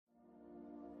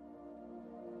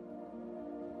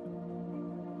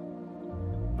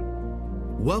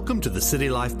Welcome to the City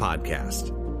Life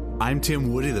Podcast. I'm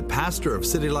Tim Woody, the pastor of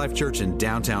City Life Church in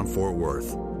downtown Fort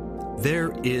Worth.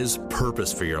 There is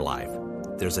purpose for your life.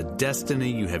 There's a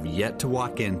destiny you have yet to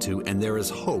walk into, and there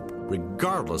is hope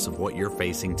regardless of what you're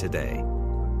facing today.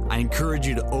 I encourage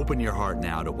you to open your heart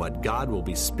now to what God will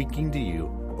be speaking to you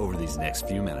over these next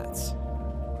few minutes.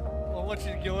 Well, I want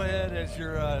you to go ahead as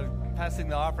you're passing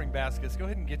the offering baskets. Go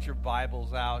ahead and get your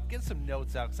Bibles out. Get some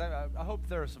notes out, because I hope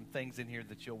there are some things in here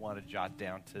that you'll want to jot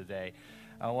down today.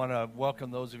 I want to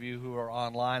welcome those of you who are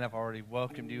online. I've already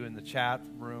welcomed you in the chat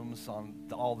rooms on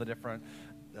all the different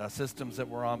systems that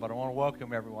we're on, but I want to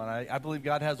welcome everyone. I believe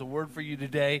God has a word for you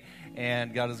today,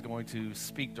 and God is going to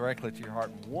speak directly to your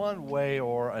heart in one way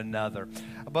or another.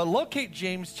 But locate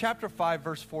James chapter 5,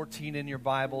 verse 14 in your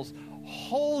Bibles.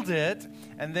 Hold it,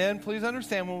 and then please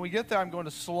understand, when we get there, I'm going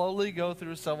to slowly go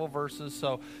through several verses.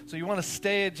 So you want to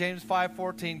stay at James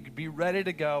 5:14, be ready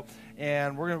to go,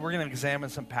 and we're going to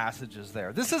examine some passages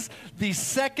there. This is the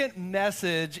second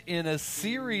message in a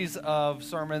series of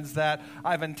sermons that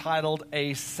I've entitled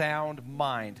A Sound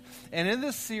Mind. And in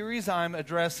this series, I'm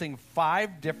addressing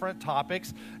 5 different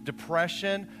topics: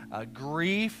 depression,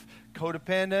 grief,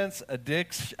 codependence,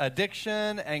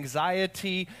 addiction,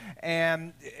 anxiety,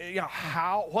 and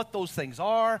what those things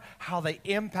are, how they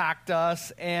impact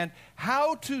us, and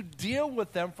how to deal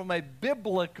with them from a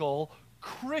biblical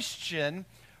Christian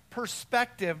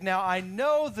perspective. Now, I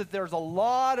know that there's a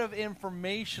lot of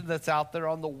information that's out there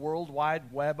on the World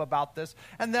Wide Web about this,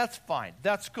 and that's fine.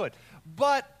 That's good.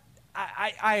 But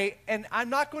I'm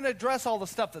not going to address all the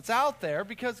stuff that's out there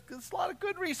because there's a lot of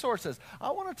good resources.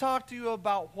 I want to talk to you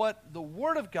about what the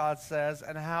Word of God says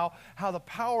and how the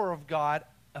power of God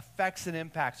affects and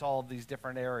impacts all of these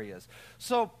different areas.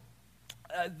 So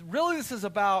really this is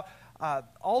about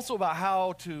also about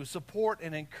how to support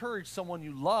and encourage someone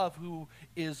you love who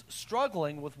is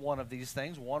struggling with one of these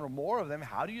things, one or more of them.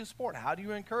 How do you support? How do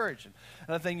you encourage? And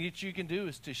another thing that you can do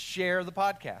is to share the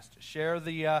podcast, share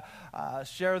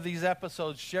these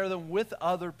episodes, share them with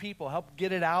other people, help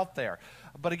get it out there.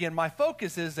 But again, my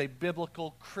focus is a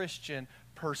biblical Christian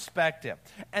perspective.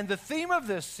 And the theme of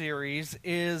this series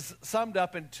is summed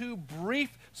up in 2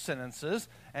 brief sentences,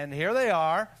 and here they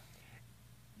are.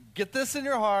 Get this in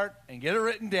your heart and get it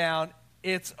written down.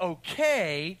 It's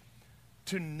okay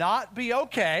to not be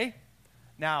okay.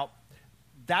 Now,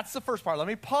 that's the first part. Let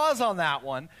me pause on that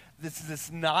one. This is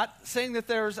not saying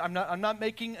that I'm not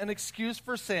making an excuse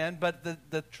for sin, but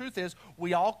the truth is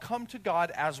we all come to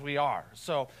God as we are.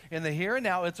 So in the here and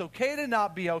now, it's okay to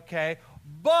not be okay,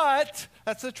 but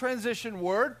that's a transition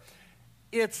word.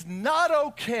 It's not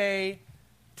okay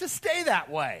to stay that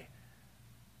way.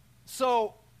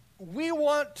 So we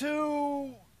want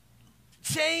to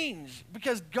change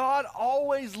because God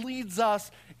always leads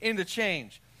us into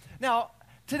change. Now,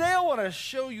 today I want to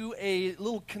show you a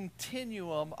little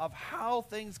continuum of how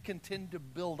things can tend to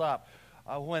build up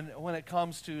when it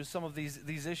comes to some of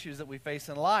these issues that we face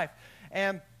in life.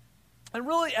 And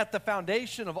really at the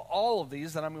foundation of all of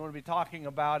these that I'm going to be talking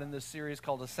about in this series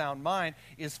called A Sound Mind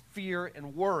is fear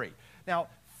and worry. Now,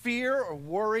 fear or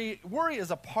worry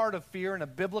is a part of fear in a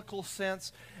biblical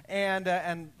sense.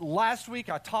 And last week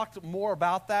I talked more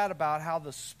about that, about how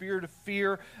the spirit of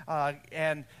fear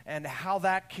and how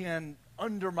that can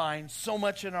undermine so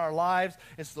much in our lives.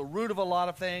 It's the root of a lot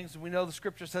of things. We know the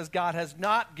scripture says God has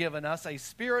not given us a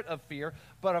spirit of fear,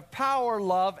 but of power,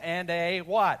 love, and a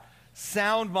what?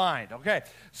 Sound mind. Okay.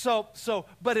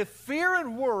 But if fear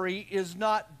and worry is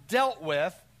not dealt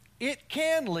with, it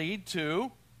can lead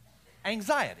to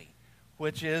anxiety,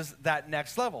 which is that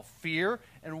next level. Fear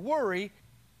and worry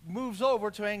moves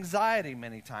over to anxiety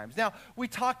many times. Now, we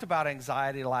talked about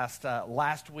anxiety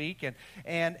last week,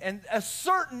 and a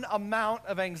certain amount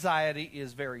of anxiety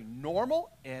is very normal,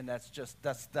 and that's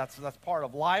part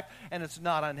of life, and it's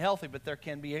not unhealthy, but there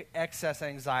can be excess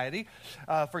anxiety.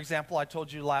 For example, I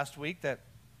told you last week that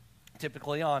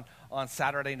typically on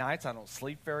Saturday nights, I don't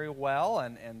sleep very well,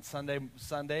 and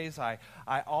Sundays, I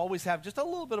always have just a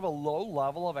little bit of a low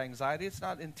level of anxiety. It's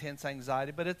not intense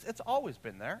anxiety, but it's always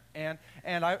been there, and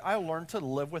I learned to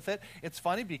live with it. It's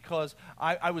funny because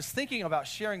I was thinking about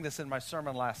sharing this in my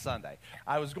sermon last Sunday.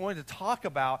 I was going to talk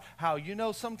about how,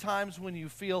 sometimes when you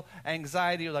feel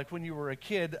anxiety, like when you were a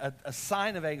kid, a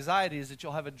sign of anxiety is that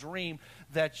you'll have a dream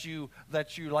that you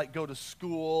like go to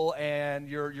school and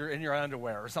you're in your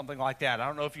underwear or something like that. I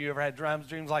don't know if you ever had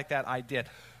dreams like that. I did.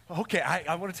 Okay,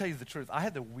 I want to tell you the truth. I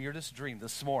had the weirdest dream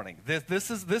this morning.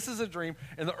 This is a dream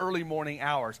in the early morning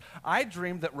hours. I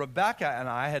dreamed that Rebecca and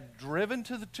I had driven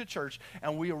to church,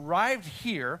 and we arrived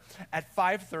here at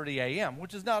 5:30 a.m.,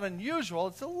 which is not unusual.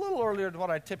 It's a little earlier than what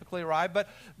I typically arrive,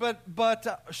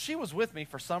 but she was with me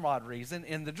for some odd reason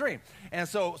in the dream. And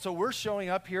so we're showing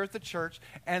up here at the church,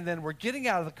 and then we're getting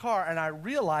out of the car, and I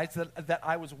realized that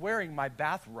I was wearing my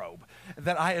bathrobe,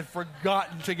 that I had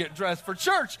forgotten to get dressed for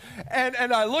church. And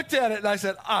I looked at it and I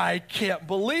said, I can't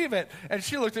believe it. And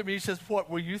she looked at me and says, what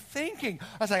were you thinking?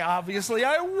 I was like, obviously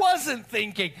I wasn't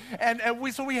thinking. And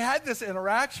we had this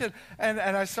interaction, and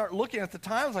I start looking at the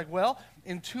time. I was like, well,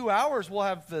 in 2 hours we'll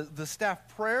have the staff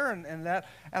prayer and that.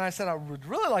 And I said, I would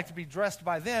really like to be dressed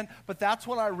by then, but that's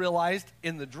when I realized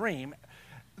in the dream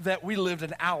that we lived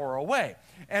an hour away.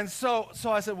 And so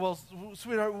I said, well,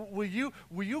 sweetheart, will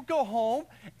you go home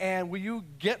and will you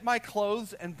get my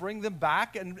clothes and bring them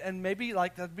back? And maybe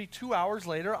like that'd be 2 hours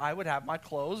later, I would have my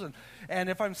clothes. And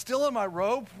if I'm still in my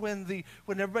robe when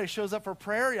everybody shows up for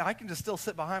prayer, I can just still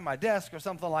sit behind my desk or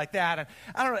something like that. And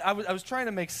I don't know, I was trying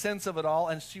to make sense of it all,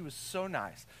 and she was so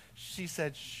nice. She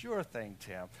said, sure thing,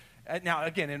 Tim. Now,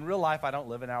 again, in real life, I don't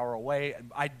live an hour away.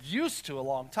 I used to a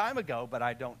long time ago, but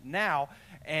I don't now.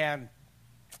 And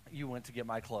you went to get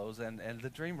my clothes, and the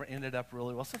dream ended up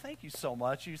really well. So thank you so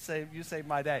much. You saved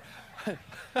my day.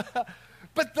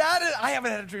 But I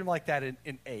haven't had a dream like that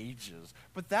in ages.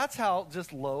 But that's how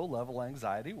just low-level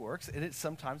anxiety works, and it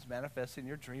sometimes manifests in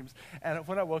your dreams. And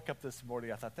when I woke up this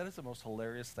morning, I thought, that is the most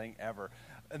hilarious thing ever.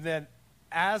 And then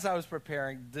as I was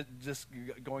preparing, just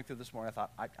going through this morning, I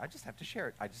thought, I just have to share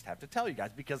it. I just have to tell you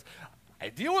guys, because I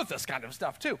deal with this kind of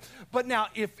stuff too. But now,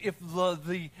 if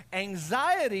the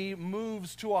anxiety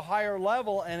moves to a higher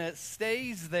level and it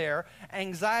stays there,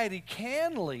 anxiety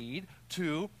can lead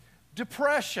to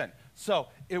depression. So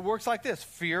it works like this.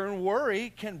 Fear and worry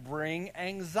can bring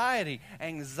anxiety.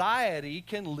 Anxiety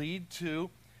can lead to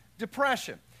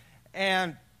depression.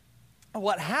 And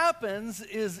what happens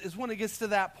is when it gets to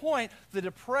that point, the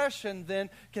depression then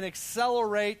can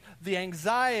accelerate the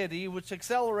anxiety, which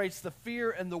accelerates the fear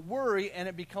and the worry, and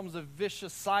it becomes a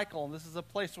vicious cycle. And this is a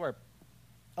place where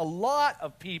a lot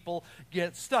of people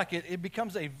get stuck. It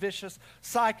becomes a vicious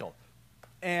cycle,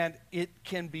 and it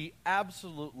can be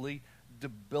absolutely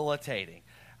debilitating.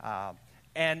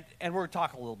 And we're going to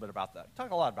talk a little bit about that.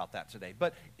 Talk a lot about that today.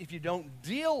 But if you don't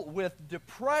deal with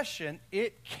depression,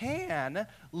 it can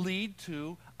lead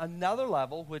to another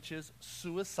level, which is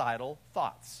suicidal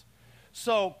thoughts.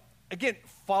 So, again,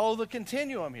 follow the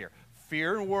continuum here.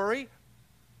 Fear and worry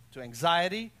to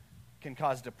anxiety can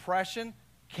cause depression,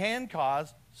 can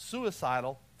cause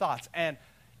suicidal thoughts. And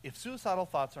if suicidal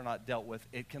thoughts are not dealt with,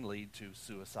 it can lead to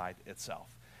suicide itself.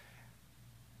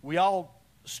 We all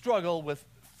struggle with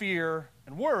fear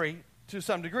and worry to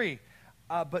some degree,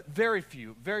 but very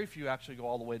few actually go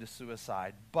all the way to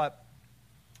suicide. But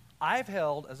I've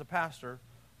held, as a pastor,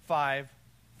 5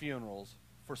 funerals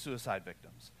for suicide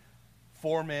victims,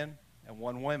 4 men and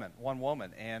 1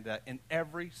 woman. And in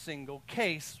every single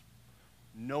case,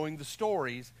 knowing the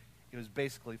stories, it was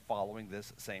basically following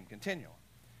this same continuum.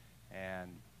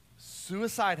 And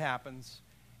suicide happens,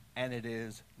 and it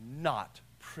is not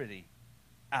pretty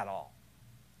at all.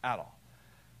 At all.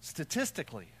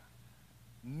 Statistically,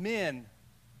 men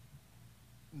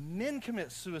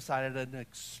commit suicide at an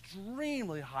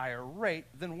extremely higher rate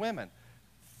than women,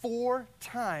 4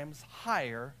 times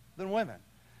higher than women.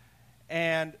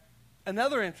 And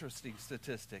another interesting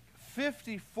statistic,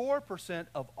 54%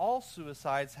 of all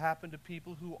suicides happen to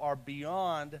people who are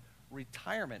beyond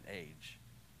retirement age,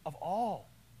 of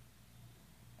all.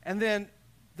 And then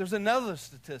there's another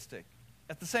statistic.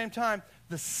 At the same time,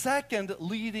 the second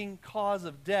leading cause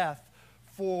of death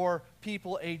for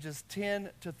people ages 10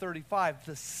 to 35,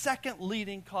 the second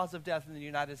leading cause of death in the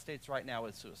United States right now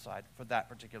is suicide for that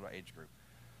particular age group.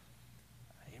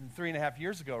 Even 3.5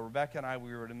 years ago, Rebecca and I,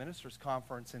 we were at a ministers'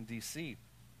 conference in D.C.,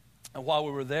 and while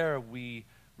we were there, we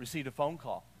received a phone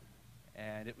call,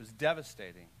 and it was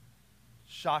devastating,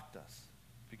 shocked us,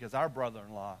 because our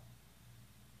brother-in-law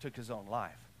took his own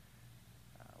life.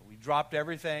 We dropped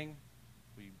everything.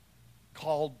 We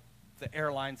called the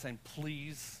airline saying,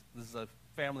 please, this is a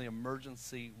family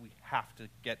emergency. We have to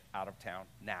get out of town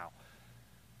now.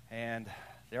 And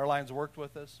the airlines worked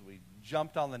with us. We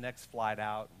jumped on the next flight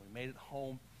out, and we made it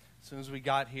home. As soon as we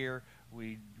got here,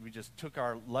 we just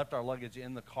left our luggage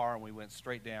in the car, and we went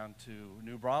straight down to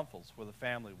New Braunfels, where the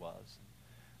family was.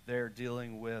 They're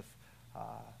dealing with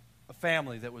a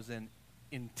family that was in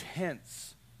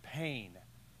intense pain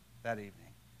that evening.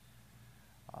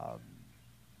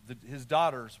 His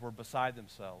daughters were beside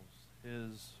themselves.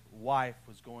 His wife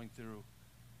was going through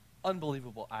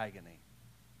unbelievable agony,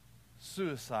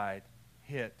 suicide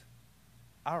hit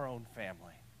our own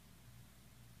family.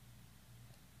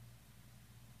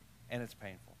 And it's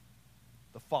painful.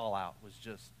 The fallout was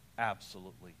just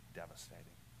absolutely devastating.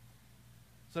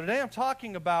 So today I'm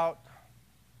talking about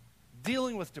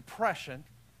dealing with depression.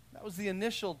 That was the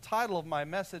initial title of my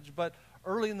message, but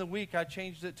early in the week I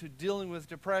changed it to dealing with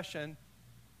depression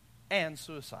and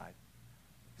suicide,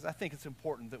 because I think it's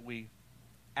important that we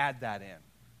add that in.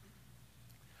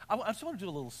 I just want to do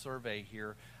a little survey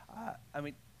here.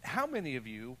 How many of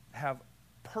you have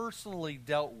personally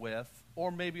dealt with,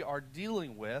 or maybe are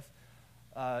dealing with,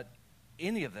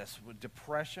 any of this, with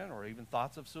depression or even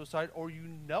thoughts of suicide, or you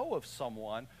know of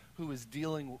someone who is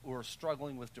dealing or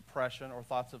struggling with depression or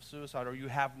thoughts of suicide, or you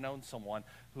have known someone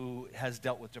who has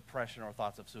dealt with depression or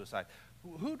thoughts of suicide?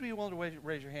 Who would be willing to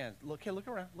raise your hand? Look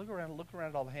around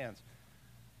at all the hands.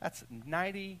 That's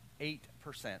 98%,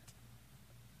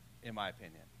 in my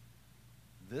opinion.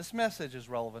 This message is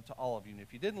relevant to all of you, and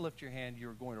if you didn't lift your hand,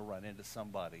 you're going to run into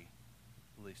somebody,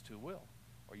 at least who will.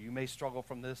 Or you may struggle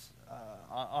from this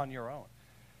on your own.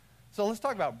 So let's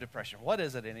talk about depression. What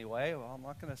is it anyway? Well, I'm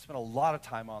not going to spend a lot of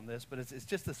time on this, but it's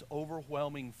just this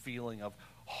overwhelming feeling of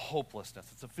hopelessness.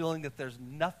 It's a feeling that there's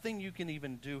nothing you can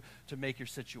even do to make your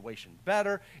situation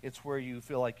better. It's where you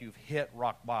feel like you've hit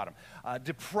rock bottom.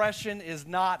 Depression is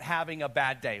not having a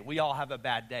bad day. We all have a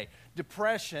bad day.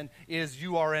 Depression is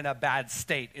you are in a bad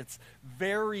state. It's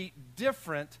very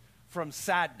different from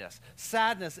sadness.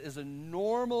 Sadness is a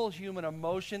normal human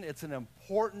emotion. It's an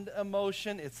important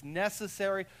emotion. It's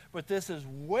necessary, but this is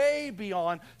way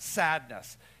beyond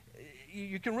sadness.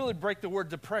 You can really break the word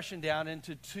depression down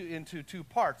into two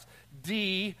parts.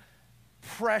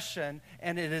 Depression,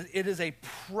 and it is a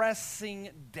pressing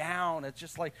down. It's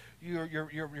just like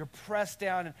you're pressed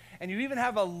down, and you even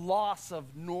have a loss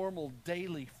of normal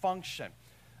daily function.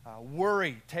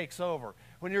 Worry takes over.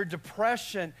 When you're in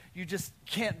depression, you just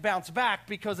can't bounce back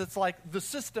because it's like the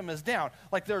system is down.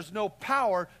 Like there's no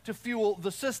power to fuel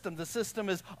the system. The system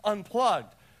is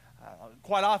unplugged.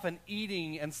 Quite often,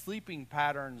 eating and sleeping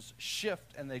patterns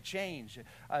shift and they change.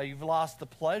 You've lost the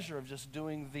pleasure of just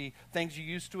doing the things you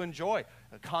used to enjoy.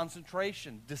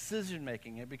 Concentration,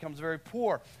 decision-making, it becomes very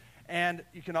poor. And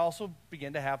you can also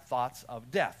begin to have thoughts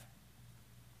of death.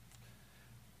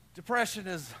 Depression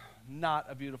is not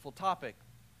a beautiful topic.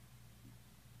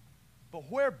 But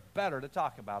where better to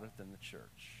talk about it than the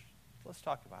church? Let's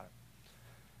talk about it.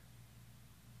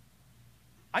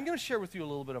 I'm going to share with you a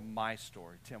little bit of my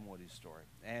story, Tim Woody's story.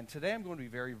 And today I'm going to be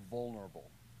very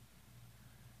vulnerable.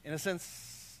 In a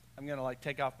sense, I'm going to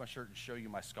take off my shirt and show you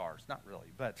my scars. Not really,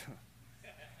 but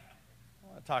I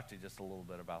want to talk to you just a little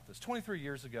bit about this. 23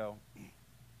 years ago,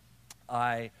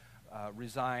 I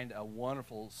resigned a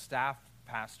wonderful staff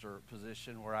pastor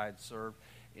position where I had served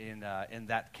in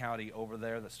that county over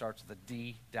there that starts with a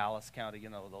D, Dallas County,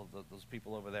 those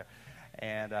people over there.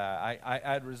 And I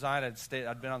had resigned.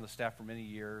 I'd been on the staff for many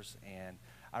years, and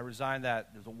I resigned that.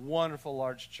 It was a wonderful,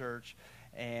 large church,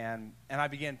 and I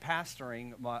began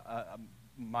pastoring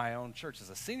my own church as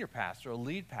a senior pastor, a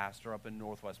lead pastor up in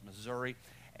Northwest Missouri,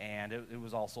 and it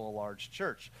was also a large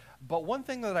church. But one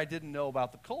thing that I didn't know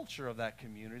about the culture of that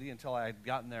community until I had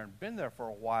gotten there and been there for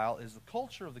a while is the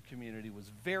culture of the community was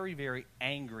very, very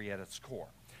angry at its core.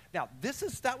 Now,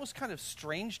 that was kind of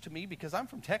strange to me because I'm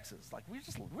from Texas. Like,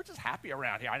 we're just happy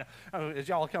around here. I know as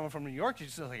y'all are coming from New York, you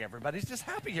just like, everybody's just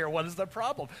happy here. What is the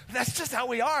problem? That's just how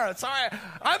we are. It's all right.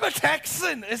 I'm a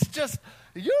Texan. It's just,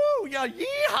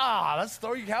 yeehaw. Let's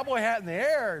throw your cowboy hat in the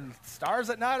air. And stars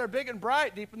at night are big and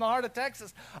bright deep in the heart of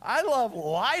Texas. I love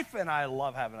life, and I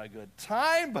love having a good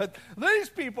time. But these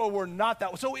people were not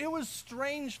that way. So it was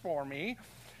strange for me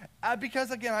because,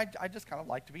 again, I just kind of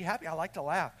like to be happy. I like to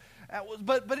laugh.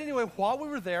 But anyway, while we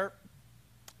were there,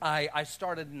 I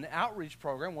started an outreach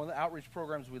program. One of the outreach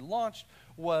programs we launched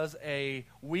was a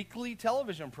weekly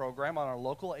television program on our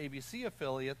local ABC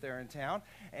affiliate there in town.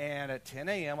 And at 10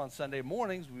 a.m. on Sunday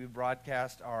mornings, we would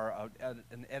broadcast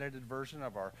an edited version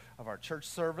of our church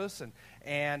service.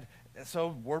 And so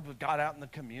word got out in the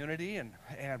community. And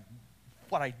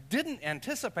what I didn't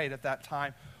anticipate at that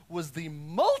time was the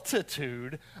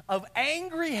multitude of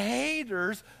angry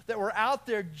haters that were out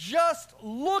there just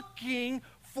looking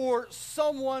for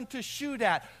someone to shoot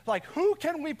at. Like, who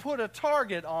can we put a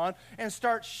target on and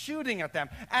start shooting at them?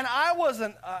 And I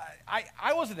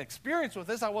wasn't experienced with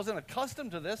this. I wasn't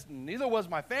accustomed to this, and neither was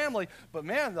my family. But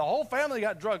man, the whole family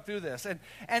got drugged through this. And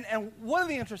one of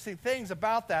the interesting things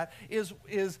about that is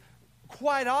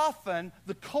quite often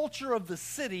the culture of the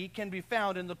city can be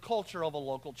found in the culture of a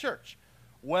local church.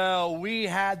 Well, we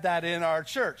had that in our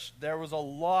church. There was a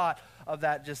lot of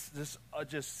that,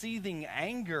 just seething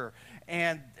anger,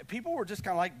 and people were just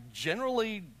kind of like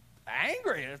generally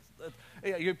angry.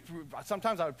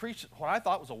 Sometimes I would preach what I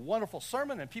thought was a wonderful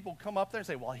sermon, and people come up there and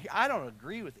say, well, I don't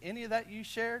agree with any of that you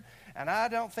shared, and I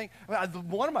don't think,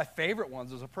 one of my favorite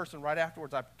ones was a person right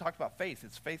afterwards, I talked about faith.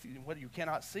 It's faith, what you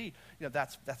cannot see,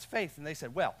 that's faith. And they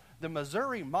said, well, the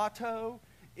Missouri motto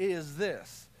is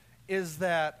this, is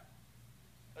that,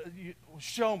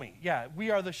 show me. Yeah, we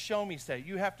are the show me state.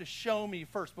 You have to show me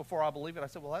first before I believe it. I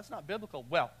said, well, that's not biblical.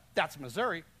 Well, that's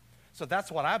Missouri, so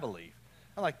that's what I believe.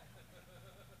 I'm like,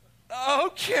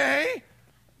 okay,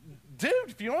 dude,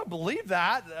 if you want to believe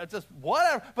that, just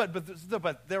whatever.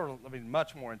 But there were,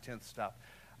 much more intense stuff.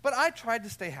 But I tried to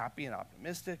stay happy and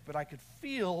optimistic, but I could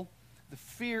feel the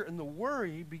fear and the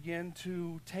worry begin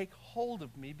to take hold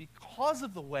of me because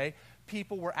of the way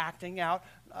people were acting out,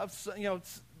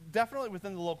 definitely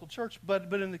within the local church,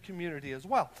 but in the community as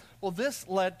well. Well, this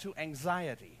led to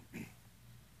anxiety.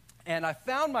 And I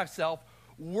found myself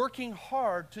working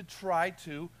hard to try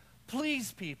to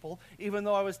please people, even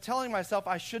though I was telling myself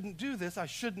I shouldn't do this.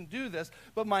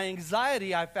 But my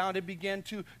anxiety, I found it began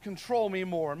to control me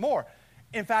more and more.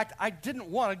 In fact, I didn't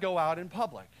want to go out in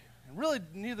public. And really,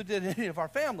 neither did any of our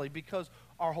family, because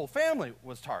our whole family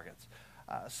was targets.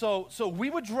 So we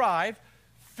would drive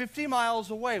 50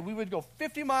 miles away. We would go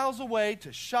 50 miles away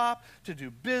to shop, to do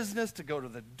business, to go to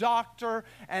the doctor.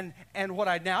 And what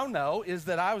I now know is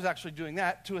that I was actually doing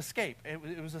that to escape.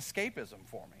 It was escapism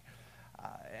for me.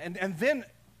 And then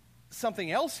something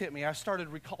else hit me. I started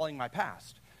recalling my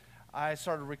past. I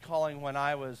started recalling when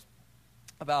I was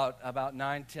about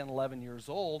 9, 10, 11 years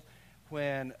old,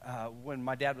 when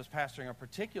my dad was pastoring a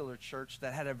particular church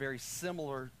that had a very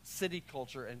similar city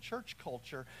culture and church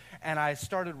culture, and I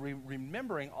started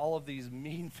remembering all of these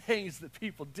mean things that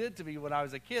people did to me when I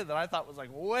was a kid that I thought was like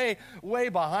way, way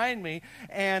behind me,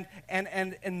 and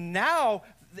now,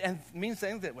 and mean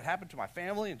things that would happen to my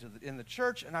family and in the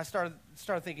church, and I started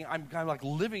thinking, I'm kind of like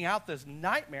living out this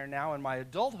nightmare now in my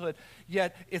adulthood,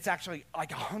 yet it's actually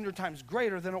like 100 times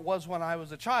greater than it was when I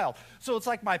was a child. So it's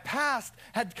like my past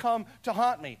had come to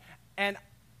haunt me, and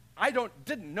I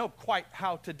didn't know quite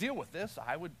how to deal with this.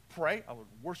 I would pray, I would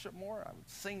worship more, I would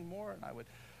sing more, and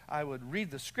I would read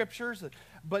the scriptures,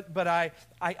 but I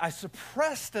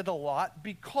suppressed it a lot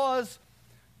because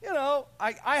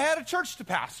I had a church to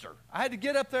pastor. I had to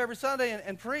get up there every Sunday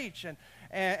and preach, and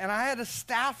I had a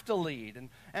staff to lead.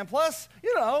 And plus,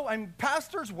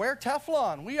 pastors wear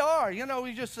Teflon. We are,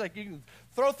 we just you can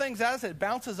throw things at us, it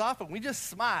bounces off, and we just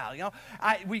smile.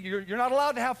 You're not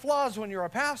allowed to have flaws when you're a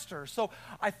pastor. So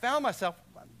I found myself,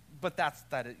 but that's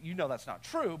not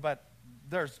true, but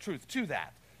there's truth to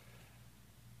that.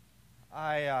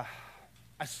 I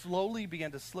slowly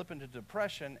began to slip into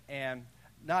depression, and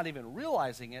not even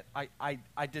realizing it,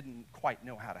 I didn't quite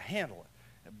know how to handle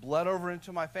it. It bled over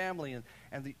into my family,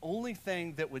 and the only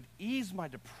thing that would ease my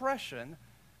depression,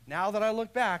 now that I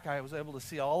look back, I was able to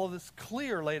see all of this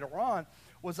clear later on,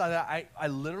 was that I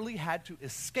literally had to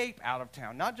escape out of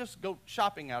town. Not just go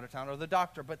shopping out of town or the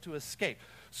doctor, but to escape.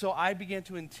 So I began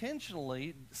to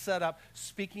intentionally set up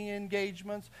speaking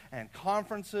engagements and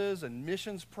conferences and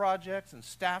missions projects and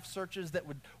staff searches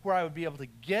where I would be able to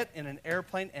get in an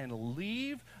airplane and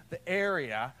leave the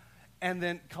area and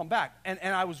then come back. And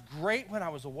I was great when I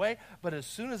was away, but as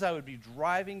soon as I would be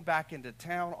driving back into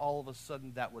town, all of a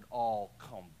sudden that would all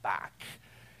come back.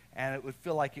 And it would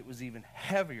feel like it was even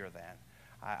heavier then.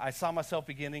 I saw myself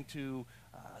beginning to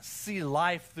see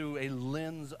life through a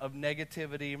lens of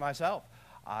negativity myself.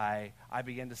 I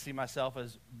began to see myself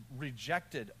as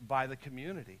rejected by the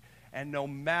community. And no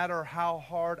matter how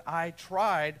hard I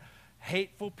tried,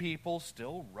 hateful people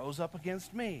still rose up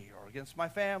against me or against my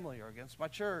family or against my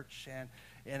church.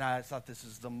 And I thought, this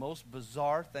is the most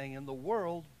bizarre thing in the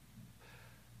world.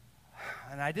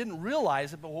 And I didn't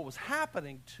realize it, but what was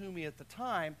happening to me at the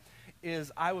time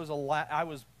is I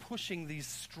was pushing these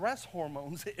stress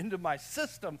hormones into my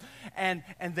system, and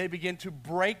they begin to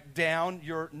break down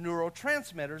your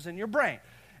neurotransmitters in your brain.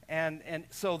 And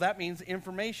so that means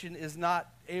information is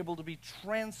not able to be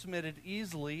transmitted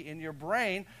easily in your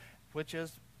brain, which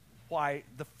is why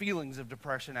the feelings of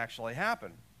depression actually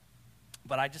happen.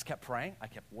 But I just kept praying. I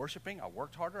kept worshiping. I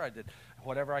worked harder. I did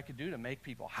whatever I could do to make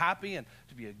people happy and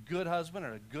to be a good husband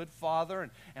and a good father.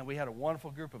 And we had a wonderful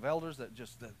group of elders that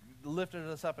lifted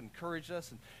us up, encouraged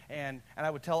us. And I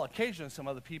would tell occasionally some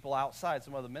other people outside,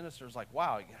 some other ministers, like,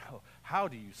 wow, how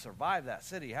do you survive that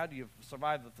city? How do you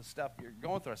survive the stuff you're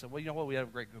going through? I said, well, you know what? We have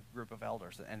a great group of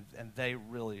elders, and they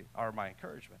really are my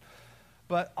encouragement.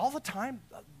 But all the time,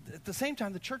 at the same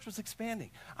time, the church was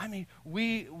expanding. I mean,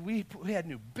 we had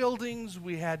new buildings,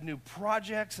 we had new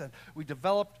projects, and we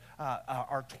developed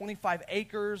our 25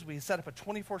 acres. We set up a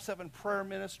 24/7 prayer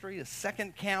ministry, a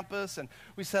second campus, and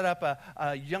we set up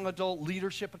a young adult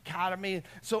leadership academy.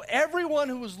 So everyone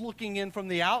who was looking in from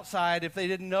the outside, if they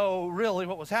didn't know really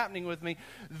what was happening with me,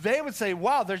 they would say,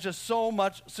 wow, there's just so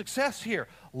much success here.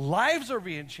 Lives are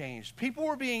being changed. People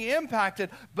were being impacted,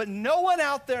 but no one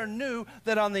out there knew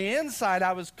that on the inside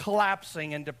I was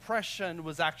collapsing and depression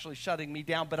was actually shutting me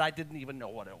down, but I didn't even know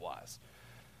what it was.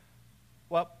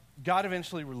 Well, God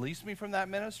eventually released me from that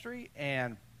ministry,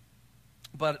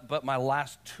 but my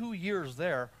last 2 years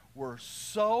there were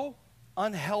so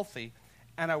unhealthy,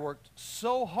 and I worked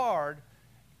so hard,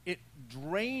 it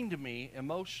drained me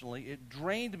emotionally, it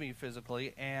drained me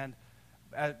physically, and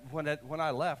when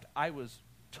I left, I was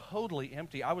totally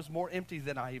empty. I was more empty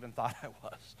than I even thought I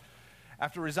was.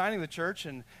 After resigning the church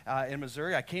in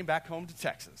Missouri, I came back home to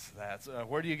Texas. That's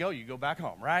where do you go? You go back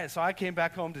home, right? So I came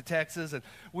back home to Texas, and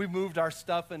we moved our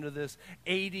stuff into this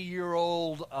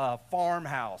 80-year-old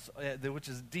farmhouse, which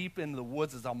is deep in the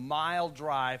woods. It's a mile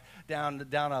drive down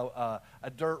a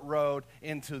dirt road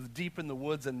into deep in the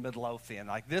woods in Midlothian.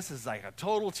 Like, this is like a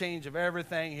total change of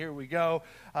everything. Here we go.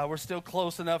 We're still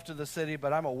close enough to the city,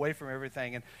 but I'm away from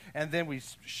everything. And then we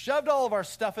shoved all of our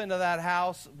stuff into that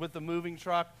house with the moving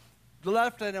truck,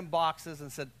 left it in boxes,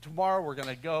 and said, tomorrow we're going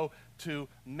to go to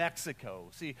Mexico.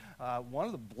 See, one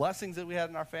of the blessings that we had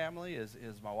in our family is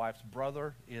my wife's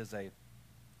brother is a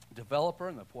developer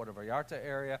in the Puerto Vallarta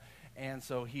area, and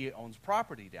so he owns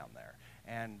property down there.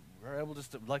 And we were able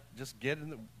just to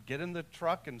get in the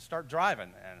truck and start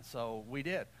driving, and so we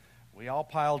did. We all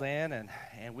piled in,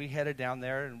 and we headed down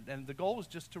there, and the goal was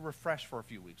just to refresh for a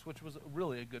few weeks, which was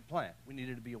really a good plan. We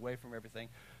needed to be away from everything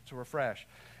to refresh.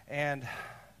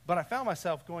 But I found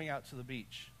myself going out to the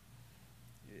beach,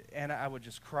 and I would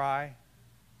just cry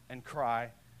and cry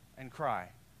and cry.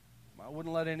 I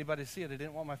wouldn't let anybody see it. I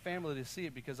didn't want my family to see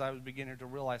it because I was beginning to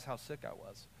realize how sick I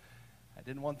was. I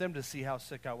didn't want them to see how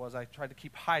sick I was. I tried to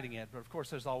keep hiding it, but of course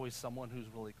there's always someone who's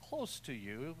really close to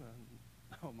you,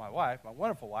 my wife, my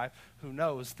wonderful wife, who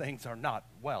knows things are not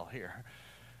well here.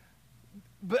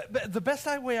 But the best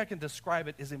way I can describe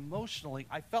it is emotionally,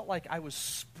 I felt like I was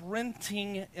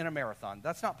sprinting in a marathon.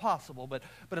 That's not possible, but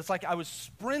it's like I was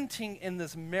sprinting in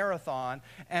this marathon,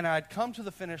 and I had come to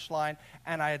the finish line,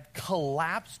 and I had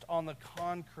collapsed on the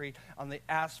concrete, on the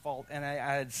asphalt, and I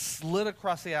had slid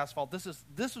across the asphalt. This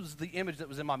was the image that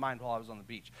was in my mind while I was on the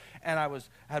beach. And I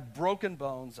had broken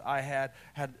bones. I had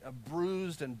a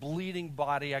bruised and bleeding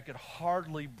body. I could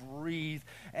hardly breathe,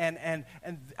 and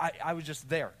I was just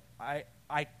there.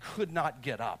 I could not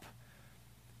get up.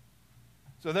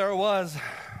 So there it was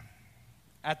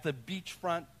at the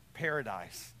beachfront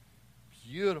paradise.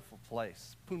 Beautiful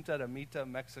place. Punta de Mita,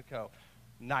 Mexico.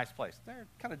 Nice place. They're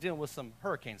kind of dealing with some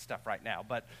hurricane stuff right now,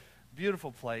 but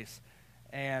beautiful place.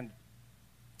 And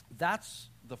that's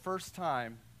the first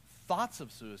time thoughts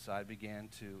of suicide began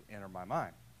to enter my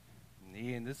mind. And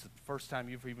Ian, this is the first time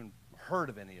you've even heard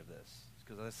of any of this,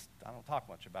 because I don't talk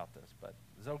much about this, but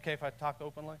is it okay if I talk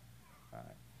openly? All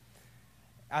right.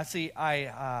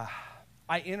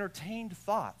 I entertained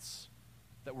thoughts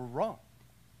that were wrong.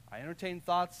 I entertained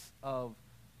thoughts of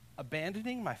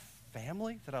abandoning my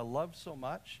family that I loved so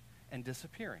much and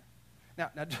disappearing. Now,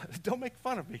 don't make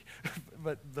fun of me,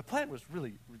 but the plan was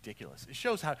really ridiculous. It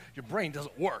shows how your brain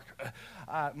doesn't work.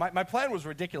 My plan was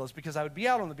ridiculous because I would be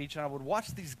out on the beach and I would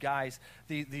watch these guys,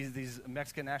 these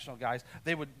Mexican national guys.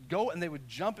 They would go and they would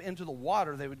jump into the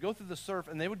water. They would go through the surf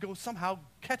and they would go somehow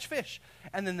catch fish.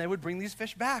 And then they would bring these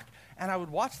fish back. And I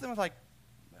would watch them and like,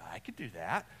 I could do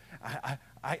that.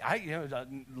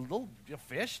 Little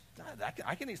fish,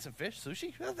 I can eat some fish,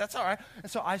 sushi, that's all right.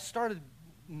 And so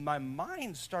my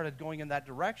mind started going in that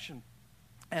direction,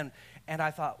 and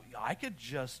I thought I could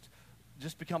just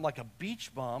become like a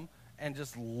beach bum and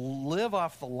just live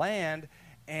off the land,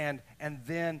 and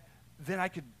then I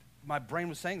could. My brain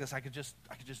was saying this. I could just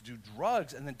do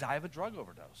drugs and then die of a drug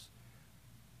overdose.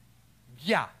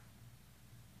 Yeah,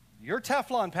 your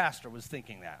Teflon pastor was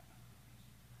thinking that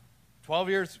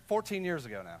 14 years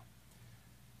ago now,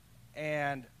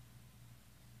 and.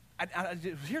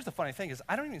 Here's the funny thing is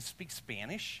I don't even speak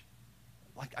Spanish,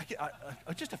 like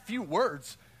just a few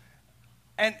words,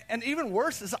 and even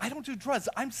worse is I don't do drugs.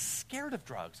 I'm scared of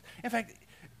drugs. In fact,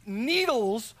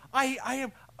 needles. I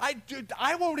don't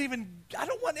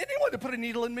want anyone to put a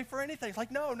needle in me for anything. It's like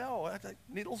no,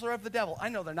 needles are of the devil. I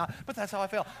know they're not, but that's how I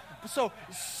feel. So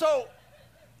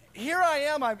here I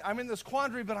am. I'm in this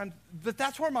quandary, but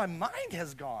that's where my mind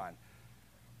has gone.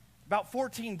 About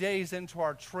 14 days into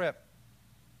our trip,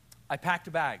 I packed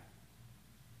a bag.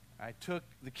 I took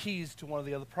the keys to one of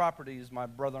the other properties my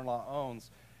brother-in-law owns,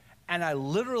 and I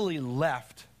literally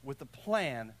left with the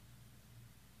plan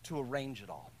to arrange it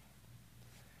all.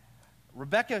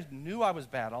 Rebecca knew I was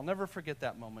bad. I'll never forget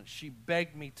that moment. She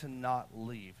begged me to not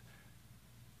leave.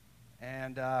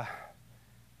 And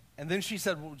then she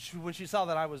said, when she saw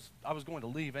that I was going to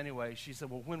leave anyway, she said,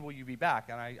 well, when will you be back?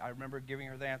 And I remember giving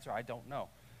her the answer, I don't know.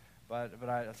 But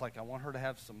it's like I want her to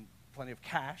have plenty of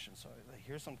cash, and so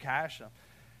here's some cash.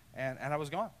 And I was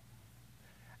gone.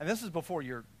 And this is before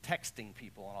you're texting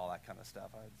people and all that kind of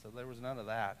stuff. So there was none of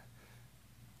that.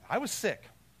 I was sick.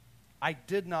 I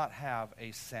did not have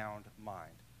a sound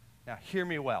mind. Now, hear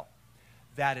me well.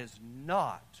 That is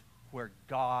not where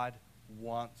God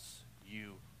wants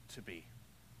you to be.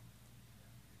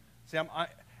 See,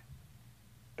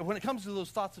 when it comes to those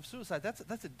thoughts of suicide,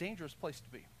 that's a dangerous place to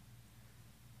be.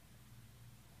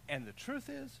 And the truth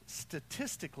is,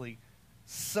 statistically,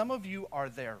 some of you are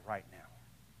there right now.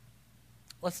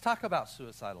 Let's talk about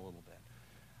suicide a little bit.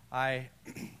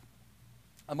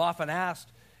 I'm often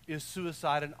asked, is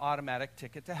suicide an automatic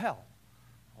ticket to hell?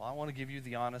 Well, I want to give you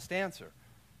the honest answer.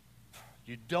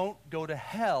 You don't go to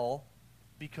hell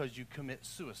because you commit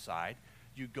suicide.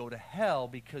 You go to hell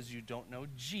because you don't know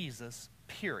Jesus,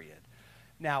 period.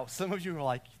 Now, some of you are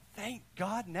like, thank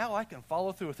God, now I can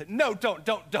follow through with it. No, don't,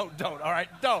 all right?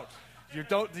 Don't. You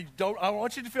don't. I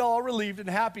want you to feel all relieved and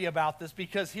happy about this,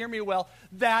 because hear me well,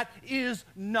 that is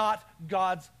not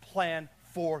God's plan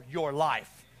for your life.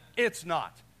 It's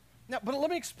not. Now, but let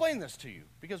me explain this to you,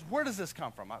 because where does this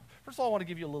come from? First of all, I want to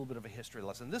give you a little bit of a history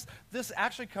lesson. This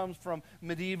actually comes from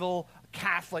medieval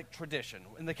Catholic tradition.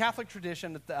 In the Catholic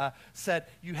tradition, it said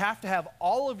you have to have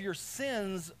all of your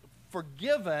sins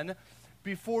forgiven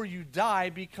before you die,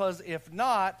 because if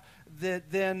not,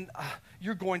 then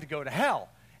you're going to go to hell.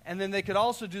 And then they could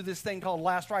also do this thing called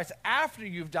last rites after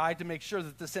you've died to make sure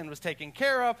that the sin was taken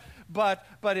care of. But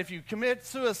if you commit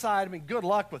suicide, I mean, good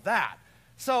luck with that.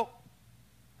 So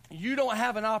you don't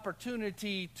have an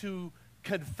opportunity to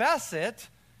confess it.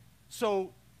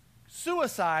 So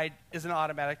suicide is an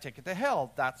automatic ticket to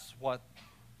hell. That's what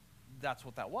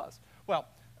that was. Well,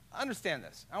 understand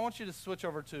this. I want you to switch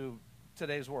over to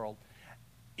today's world.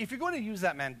 If you're going to use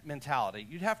that mentality,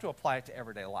 you'd have to apply it to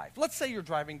everyday life. Let's say you're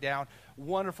driving down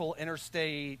wonderful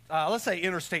interstate, let's say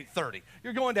Interstate 30.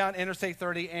 You're going down Interstate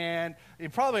 30, and you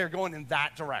probably are going in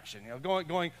that direction. You know,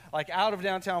 going like out of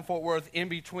downtown Fort Worth, in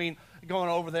between, going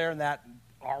over there in that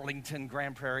Arlington,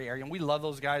 Grand Prairie area, and we love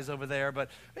those guys over there, but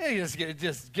it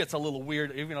just gets a little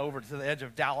weird even over to the edge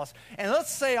of Dallas. And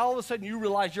let's say all of a sudden you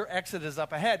realize your exit is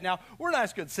up ahead. Now, we're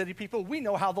nice, good city people. We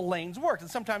know how the lanes work, and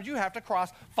sometimes you have to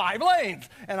cross 5 lanes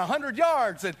and 100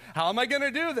 yards, and how am I going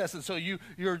to do this? And so your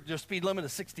speed limit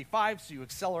is 65, so you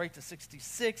accelerate to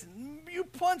 66, and you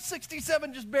punch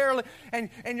 67 just barely, and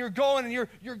you're going, and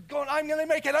you're going, I'm going to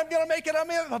make it,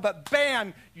 but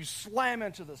bam, you slam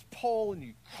into this pole, and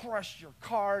you crush your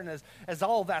car, and as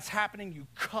all of that's happening, you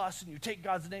cuss and you take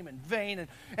God's name in vain,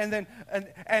 and then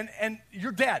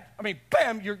you're dead. I mean,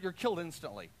 bam, you're killed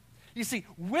instantly. You see,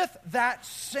 with that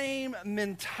same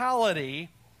mentality,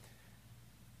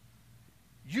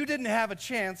 you didn't have a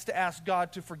chance to ask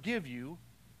God to forgive you,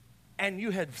 and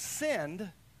you had sinned.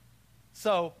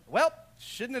 So, well,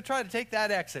 shouldn't have tried to take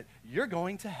that exit. You're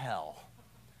going to hell.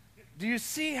 Do you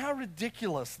see how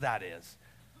ridiculous that is?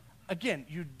 Again,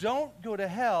 you don't go to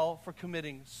hell for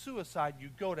committing suicide. You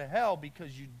go to hell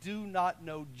because you do not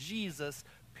know Jesus,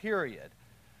 period.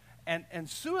 And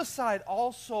suicide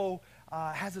also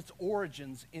has its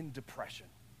origins in depression.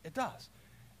 It does.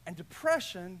 And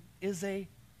depression is a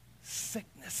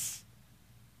sickness.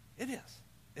 It is.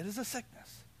 It is a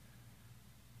sickness.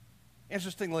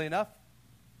 Interestingly enough,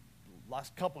 the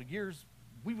last couple of years,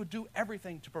 we would do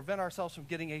everything to prevent ourselves from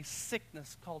getting a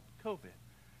sickness called COVID.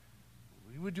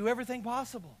 We would do everything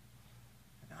possible.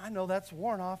 And I know that's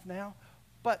worn off now,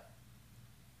 but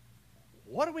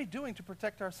what are we doing to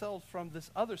protect ourselves from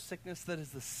this other sickness that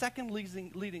is the second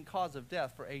leading cause of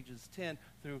death for ages 10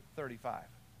 through 35?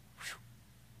 Whew.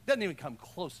 Doesn't even come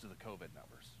close to the COVID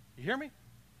numbers. You hear me?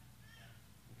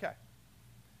 Okay.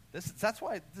 That's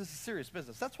why this is serious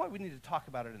business. That's why we need to talk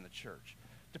about it in the church.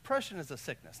 Depression is a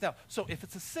sickness. Now, so if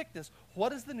it's a sickness, what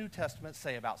does the New Testament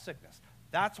say about sickness?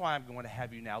 That's why I'm going to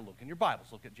have you now look in your Bibles.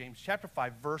 Look at James chapter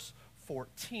 5, verse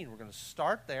 14. We're going to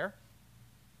start there.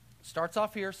 It starts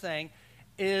off here saying,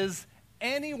 is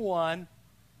anyone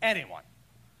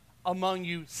among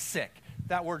you sick?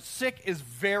 That word sick is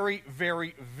very,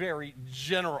 very, very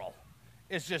general.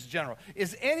 It's just general.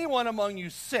 Is anyone among you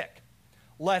sick?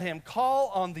 Let him call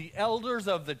on the elders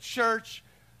of the church.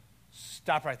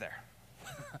 Stop right there.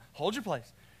 Hold your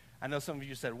place. I know some of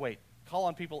you said, wait, call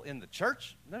on people in the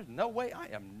church? There's no way. I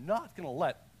am not going to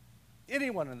let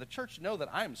anyone in the church know that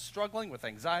I am struggling with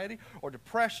anxiety or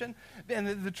depression.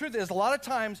 And the truth is, a lot of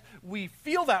times we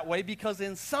feel that way because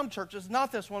in some churches,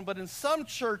 not this one, but in some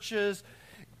churches,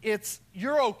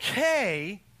 you're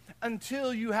okay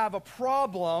until you have a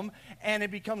problem and it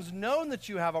becomes known that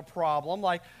you have a problem,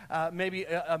 like maybe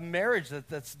a marriage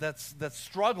that's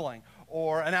struggling,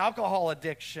 or an alcohol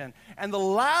addiction. And the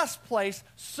last place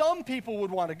some people would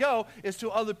want to go is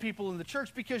to other people in the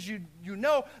church, because you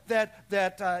know that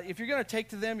if you're going to take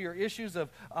to them your issues of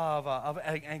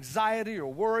anxiety or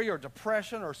worry or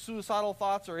depression or suicidal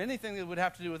thoughts or anything that would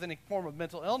have to do with any form of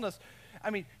mental illness, I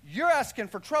mean, you're asking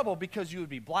for trouble, because you would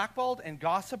be blackballed and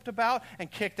gossiped about and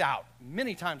kicked out,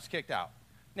 many times kicked out.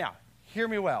 Now, hear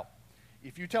me well.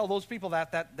 If you tell those people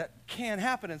that can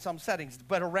happen in some settings,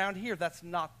 but around here, that's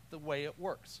not the way it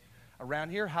works. Around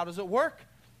here, how does it work?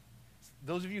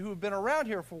 Those of you who have been around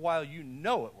here for a while, you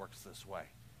know it works this way.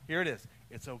 Here it is.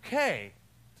 It's okay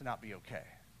to not be okay.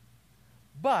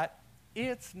 But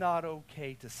it's not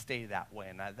okay to stay that way.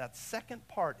 And that second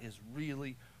part is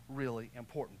really, really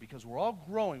important, because we're all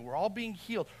growing, we're all being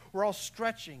healed, we're all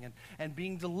stretching and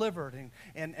being delivered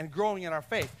and growing in our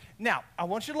faith. Now, I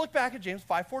want you to look back at James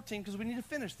 5:14, because we need to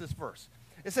finish this verse.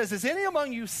 It says, "Is any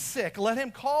among you sick? Let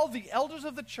him call the elders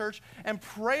of the church and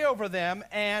pray over them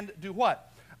and do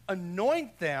what?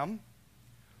 Anoint them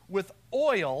with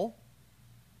oil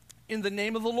in the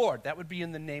name of the Lord." That would be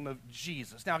in the name of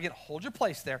Jesus. Now again, hold your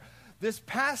place there. This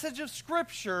passage of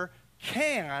Scripture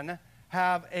can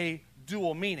have a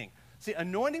dual meaning. See,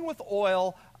 anointing with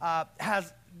oil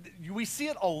we see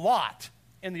it a lot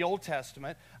in the Old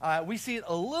Testament. We see it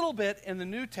a little bit in the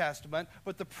New Testament,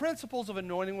 but the principles of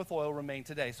anointing with oil remain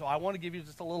today. So I want to give you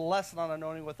just a little lesson on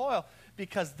anointing with oil,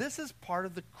 because this is part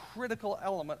of the critical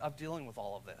element of dealing with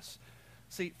all of this.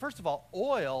 See, first of all,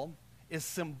 oil is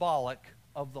symbolic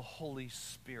of the Holy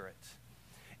Spirit,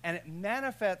 and it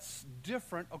manifests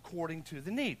different according to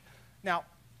the need. Now,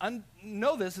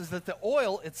 know this is that the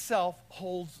oil itself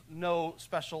holds no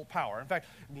special power. In fact,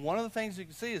 one of the things you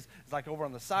can see is like over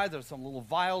on the side, there's some little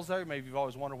vials there. Maybe you've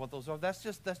always wondered what those are. That's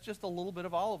just a little bit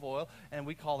of olive oil, and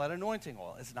we call that anointing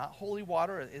oil. It's not holy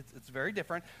water. It's very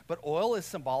different. But oil is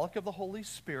symbolic of the Holy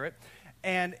Spirit.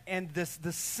 And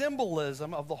the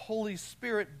symbolism of the Holy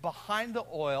Spirit behind the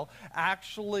oil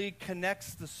actually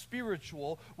connects the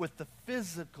spiritual with the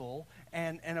physical,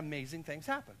 and amazing things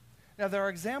happen. Now, there are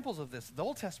examples of this. The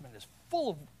Old Testament is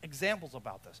full of examples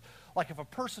about this. Like if a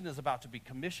person is about to be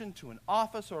commissioned to an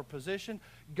office or a position,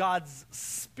 God's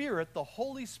Spirit, the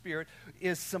Holy Spirit,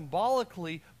 is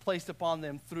symbolically placed upon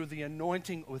them through the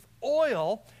anointing with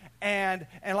oil. And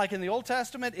like in the Old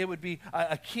Testament, it would be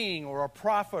a king or a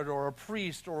prophet or a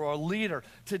priest or a leader.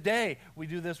 Today, we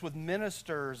do this with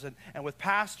ministers and with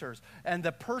pastors. And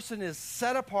the person is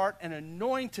set apart and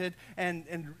anointed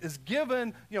and is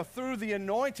given, through the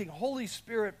anointing, Holy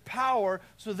Spirit power,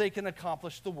 so they can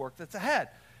accomplish the work that's ahead.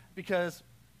 Because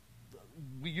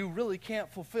you really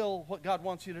can't fulfill what God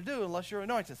wants you to do unless you're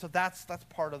anointed. So that's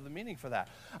part of the meaning for that.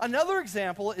 Another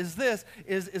example is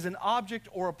an object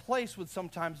or a place would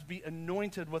sometimes be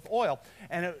anointed with oil.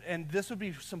 And this would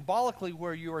be symbolically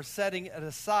where you are setting it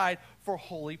aside for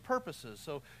holy purposes.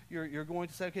 So you're going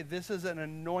to say, okay, this is an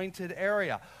anointed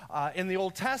area. In the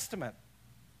Old Testament,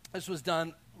 this was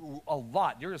done a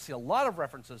lot. You're going to see a lot of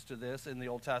references to this in the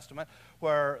Old Testament,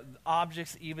 where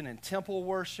objects, even in temple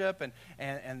worship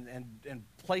and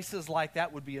places like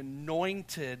that, would be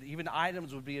anointed. Even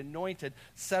items would be anointed,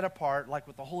 set apart, like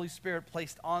with the Holy Spirit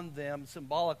placed on them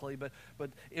symbolically, but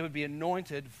it would be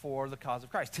anointed for the cause of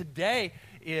Christ. Today,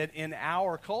 in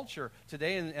our culture,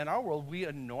 today in our world, we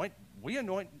anoint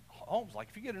homes. Like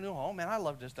if you get a new home, man, I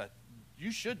love you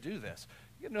should do this.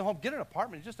 Get a new home, get an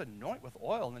apartment, and just anoint with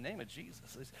oil in the name of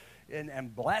Jesus.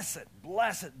 And bless it.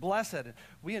 And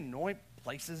we anoint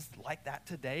places like that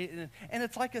today. And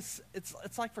it's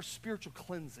like for spiritual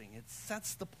cleansing. It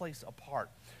sets the place apart.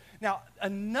 Now,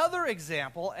 another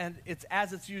example, and it's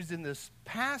as it's used in this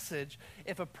passage,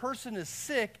 if a person is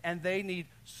sick and they need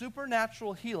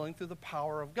supernatural healing through the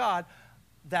power of God,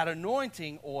 that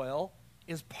anointing oil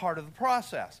is part of the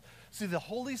process. See, the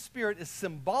Holy Spirit is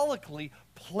symbolically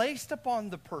placed upon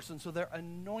the person so they're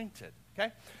anointed,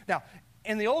 okay? Now,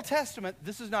 in the Old Testament,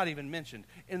 this is not even mentioned.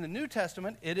 In the New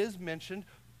Testament, it is mentioned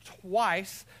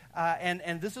twice,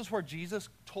 and this is where Jesus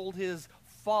told his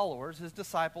followers, his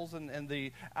disciples, and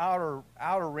the outer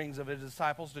rings of his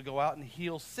disciples to go out and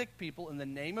heal sick people in the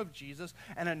name of Jesus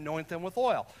and anoint them with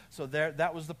oil. So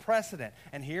that was the precedent.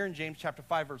 And here in James chapter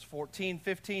 5, verse 14,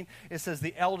 15, it says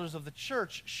the elders of the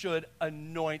church should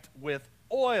anoint with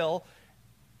oil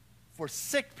for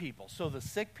sick people. So the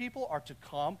sick people are to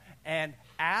come and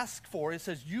ask for, it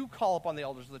says you call upon the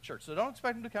elders of the church. So don't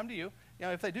expect them to come to you. You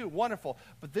know, if they do, wonderful.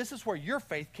 But this is where your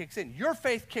faith kicks in. Your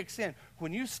faith kicks in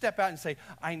when you step out and say,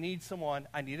 I need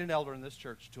an elder in this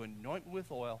church to anoint me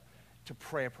with oil to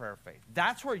pray a prayer of faith.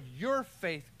 That's where your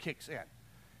faith kicks in.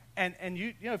 And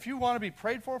you know, if you want to be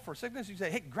prayed for sickness, you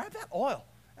say, hey, grab that oil.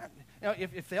 You know,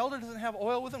 if the elder doesn't have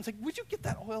oil with them, say, would you get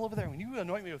that oil over there? When you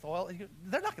anoint me with oil,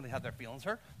 they're not going to have their feelings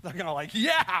hurt. They're going to like,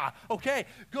 yeah, okay,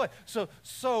 good.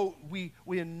 So we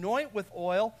anoint with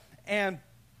oil, and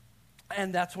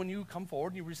that's when you come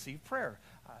forward and you receive prayer.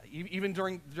 Even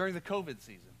during the COVID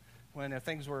season, when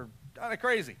things were kind of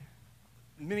crazy,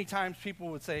 many times people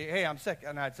would say, hey, I'm sick.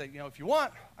 And I'd say, you know, if you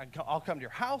want, I'll come to your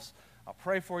house. I'll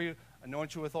pray for you,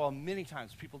 anoint you with oil. Many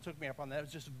times people took me up on that. It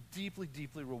was just deeply,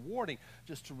 deeply rewarding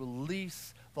just to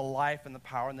release the life and the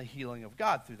power and the healing of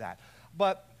God through that.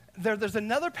 But there's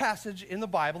another passage in the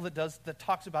Bible that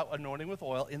talks about anointing with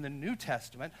oil in the New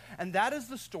Testament, and that is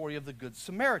the story of the Good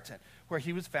Samaritan, where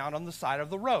he was found on the side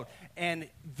of the road. And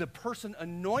the person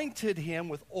anointed him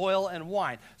with oil and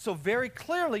wine. So very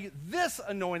clearly, this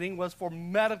anointing was for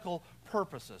medical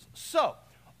purposes. So,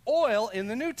 oil in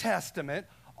the New Testament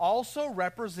also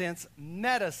represents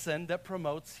medicine that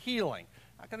promotes healing.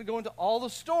 I'm not going to go into all the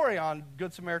story on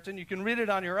Good Samaritan. You can read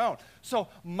it on your own. So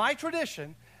my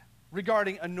tradition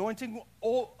regarding anointing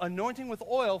with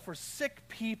oil for sick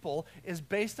people is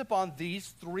based upon these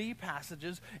three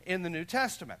passages in the New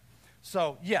Testament.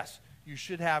 So yes, you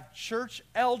should have church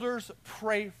elders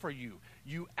pray for you.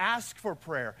 You ask for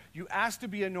prayer. You ask to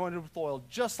be anointed with oil,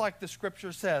 just like the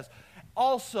scripture says.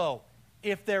 Also,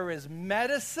 if there is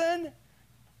medicine,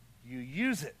 you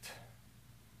use it.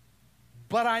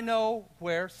 But I know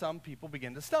where some people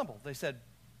begin to stumble. They said,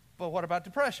 but what about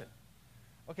depression?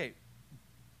 Okay,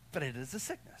 but it is a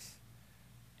sickness.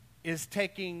 Is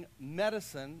taking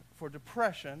medicine for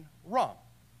depression wrong?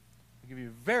 I'll give you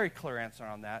a very clear answer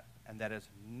on that, and that is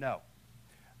no.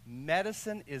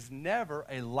 Medicine is never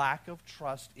a lack of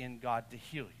trust in God to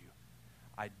heal you.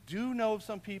 I do know of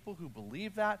some people who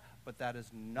believe that, but that is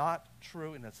not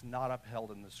true, and it's not upheld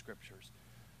in the scriptures.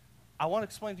 I want to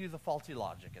explain to you the faulty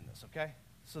logic in this, okay?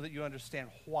 So that you understand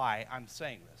why I'm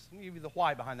saying this. Let me give you the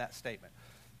why behind that statement.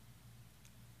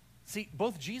 See,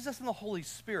 both Jesus and the Holy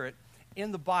Spirit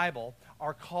in the Bible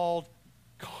are called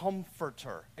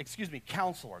counselor.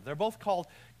 They're both called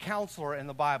counselor in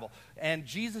the Bible. And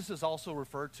Jesus is also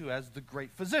referred to as the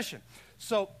great physician.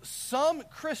 So some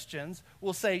Christians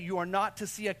will say you are not to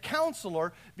see a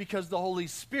counselor because the Holy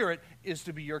Spirit is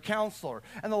to be your counselor.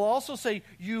 And they'll also say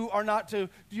you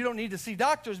don't need to see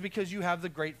doctors because you have the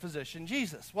great physician,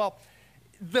 Jesus. Well,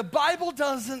 the Bible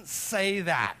doesn't say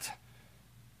that.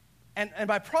 And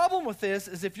my problem with this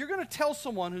is if you're going to tell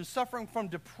someone who's suffering from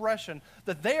depression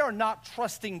that they are not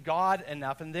trusting God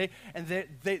enough and they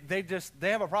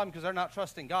have a problem because they're not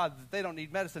trusting God, that they don't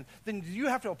need medicine, then you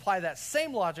have to apply that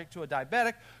same logic to a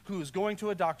diabetic who is going to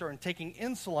a doctor and taking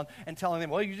insulin and telling them,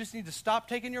 well, you just need to stop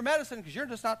taking your medicine because you're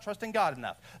just not trusting God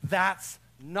enough. That's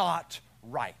not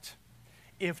right.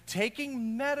 If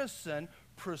taking medicine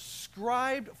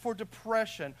prescribed for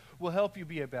depression will help you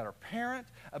be a better parent,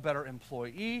 a better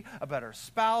employee, a better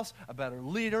spouse, a better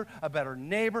leader, a better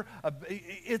neighbor.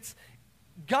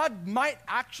 God might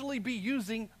actually be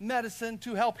using medicine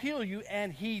to help heal you,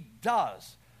 and he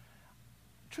does.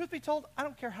 Truth be told, I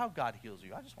don't care how God heals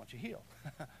you. I just want you healed.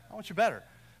 I want you better.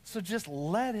 So just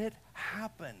let it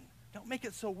happen. Don't make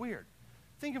it so weird.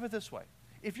 Think of it this way.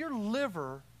 If your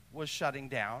liver was shutting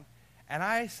down, and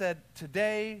I said,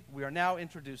 today we are now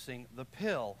introducing the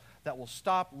pill that will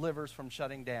stop livers from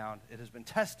shutting down. It has been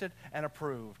tested and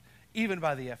approved, even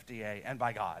by the FDA and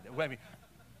by God. I mean,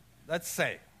 let's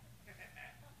say.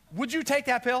 Would you take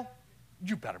that pill?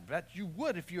 You better bet you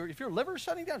would. If your liver is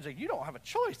shutting down, you don't have a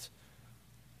choice.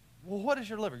 Well, what is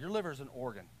your liver? Your liver is an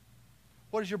organ.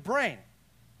 What is your brain?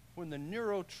 When the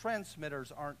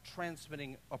neurotransmitters aren't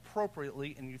transmitting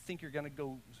appropriately and you think you're going to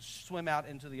go swim out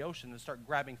into the ocean and start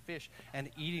grabbing fish and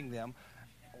eating them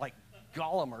like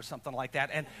Gollum or something like that,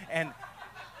 and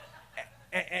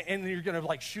you're going to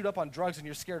like shoot up on drugs and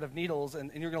you're scared of needles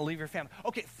and you're going to leave your family.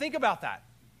 Okay, think about that.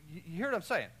 You hear what I'm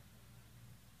saying?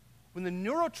 When the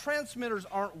neurotransmitters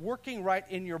aren't working right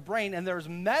in your brain and there's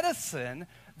medicine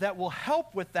that will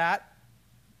help with that,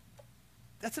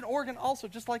 that's an organ also,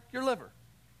 just like your liver.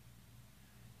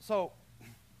 So,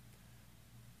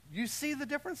 you see the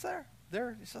difference there? It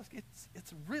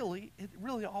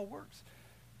really all works.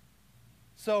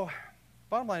 So,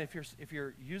 bottom line, if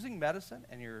you're using medicine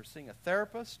and you're seeing a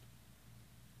therapist,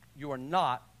 you are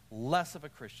not less of a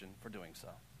Christian for doing so.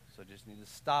 So, just need to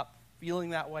stop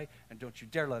feeling that way, and don't you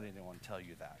dare let anyone tell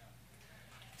you that.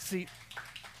 See,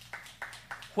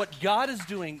 what God is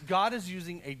doing, God is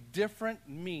using a different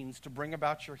means to bring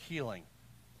about your healing.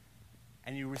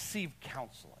 And you receive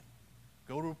counseling.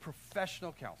 Go to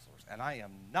professional counselors. And I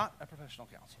am not a professional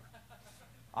counselor.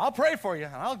 I'll pray for you,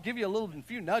 and I'll give you a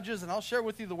few nudges, and I'll share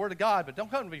with you the Word of God, but don't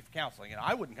come to me for counseling.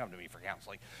 I wouldn't come to me for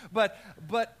counseling. But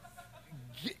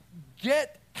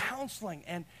get counseling,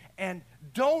 and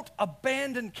don't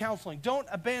abandon counseling. Don't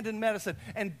abandon medicine.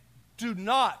 And do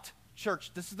not,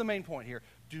 church, this is the main point here,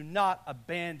 do not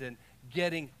abandon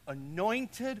getting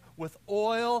anointed with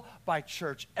oil by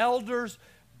church elders.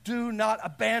 Do not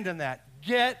abandon that.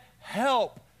 Get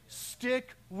help.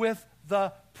 Stick with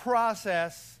the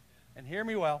process. And hear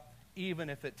me well, even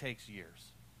if it takes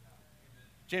years.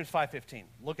 James 5:15.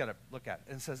 Look at it.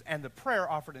 It says, and the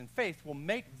prayer offered in faith will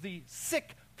make the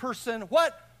sick person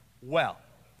what? Well.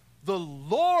 The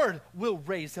Lord will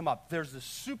raise him up. There's a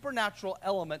supernatural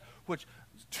element which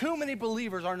too many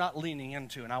believers are not leaning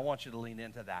into, and I want you to lean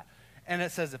into that. And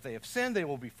it says if they have sinned, they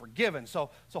will be forgiven. So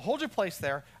hold your place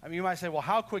there. I mean, you might say, well,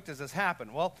 how quick does this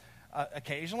happen? Well,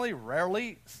 occasionally,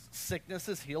 rarely, sickness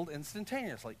is healed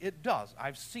instantaneously. It does.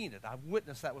 I've seen it. I've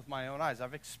witnessed that with my own eyes.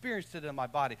 I've experienced it in my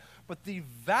body. But the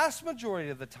vast majority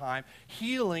of the time,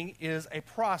 healing is a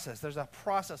process. There's a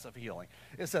process of healing.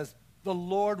 It says, the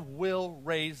Lord will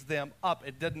raise them up.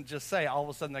 It didn't just say all of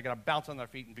a sudden they're going to bounce on their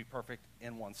feet and be perfect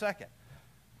in 1 second.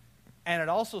 And it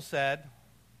also said,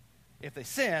 if they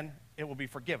sin, it will be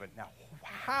forgiven. Now,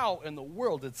 how in the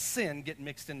world did sin get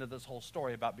mixed into this whole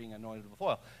story about being anointed with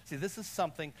oil? See, this is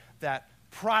something that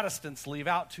Protestants leave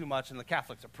out too much and the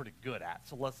Catholics are pretty good at.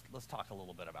 So let's talk a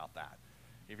little bit about that.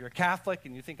 If you're a Catholic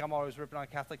and you think I'm always ripping on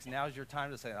Catholics, now's your time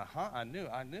to say, I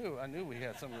knew we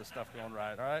had some of this stuff going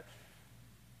right, all right?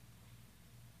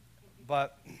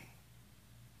 But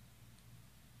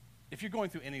if you're going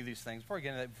through any of these things,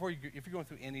 if you're going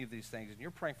through any of these things and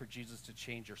you're praying for Jesus to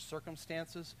change your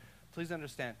circumstances, please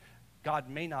understand, God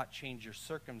may not change your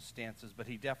circumstances, but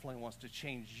he definitely wants to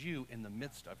change you in the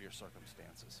midst of your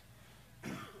circumstances.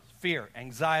 Fear,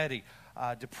 anxiety,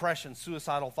 depression,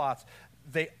 suicidal thoughts,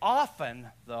 they often,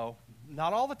 though,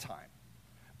 not all the time,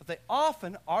 but they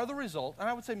often are the result, and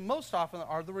I would say most often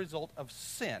are the result of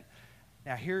sin.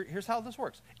 Now, here's how this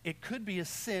works. It could be a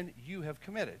sin you have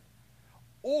committed,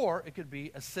 or it could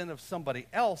be a sin of somebody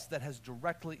else that has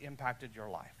directly impacted your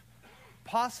life.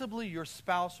 Possibly your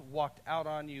spouse walked out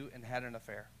on you and had an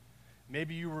affair.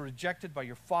 Maybe you were rejected by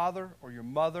your father or your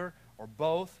mother or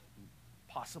both.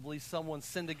 Possibly someone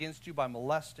sinned against you by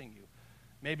molesting you.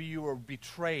 Maybe you were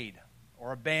betrayed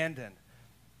or abandoned,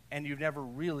 and you've never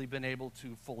really been able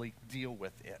to fully deal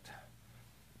with it.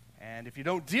 And if you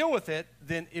don't deal with it,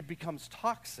 then it becomes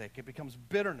toxic. It becomes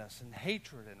bitterness and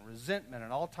hatred and resentment,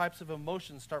 and all types of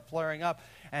emotions start flaring up.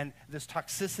 And this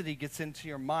toxicity gets into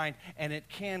your mind, and it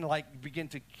can begin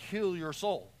to kill your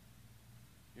soul.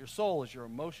 Your soul is your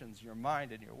emotions, your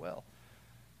mind, and your will.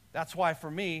 That's why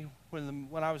for me,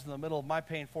 when I was in the middle of my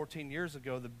pain 14 years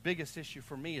ago, the biggest issue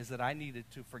for me is that I needed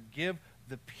to forgive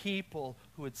the people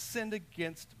who had sinned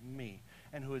against me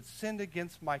and who had sinned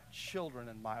against my children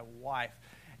and my wife.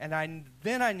 And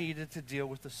then I needed to deal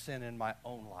with the sin in my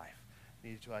own life. I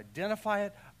needed to identify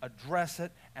it, address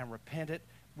it, and repent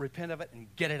of it, and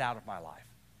get it out of my life.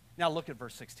 Now look at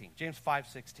verse 16, James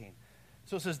 5:16.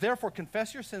 So it says, therefore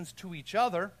confess your sins to each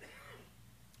other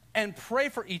and pray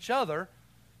for each other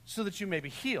so that you may be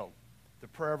healed. The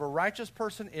prayer of a righteous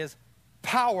person is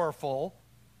powerful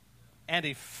and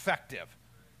effective.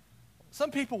 Some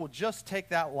people will just take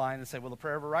that line and say, well, the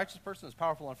prayer of a righteous person is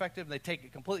powerful and effective, and they take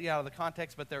it completely out of the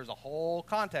context, but there's a whole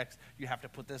context you have to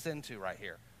put this into right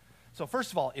here. So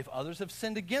first of all, if others have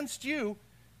sinned against you,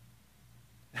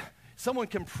 someone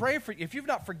can pray for you. If you've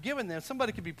not forgiven them,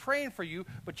 somebody could be praying for you,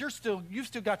 but you've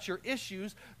still got your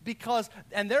issues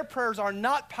and their prayers are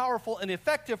not powerful and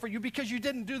effective for you because you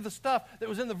didn't do the stuff that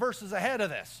was in the verses ahead of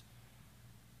this.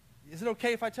 Is it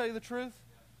okay if I tell you the truth?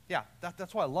 Yeah,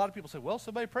 that's why a lot of people say, well,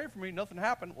 somebody prayed for me, nothing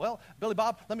happened. Well, Billy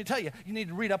Bob, let me tell you, you need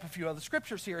to read up a few other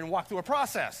scriptures here and walk through a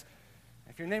process.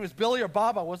 If your name is Billy or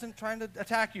Bob, I wasn't trying to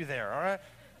attack you there, all right?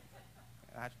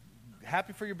 I'm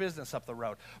happy for your business up the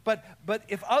road. But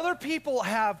if other people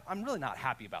have, I'm really not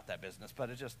happy about that business, but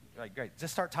it's just, right, great,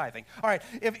 just start tithing. All right,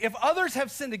 if others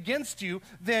have sinned against you,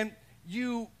 then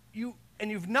you've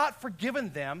not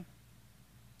forgiven them,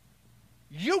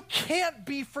 you can't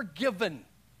be forgiven.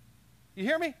 You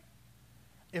hear me?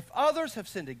 If others have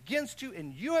sinned against you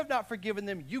and you have not forgiven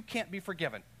them, you can't be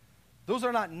forgiven. Those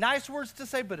are not nice words to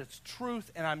say, but it's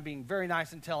truth, and I'm being very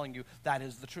nice in telling you that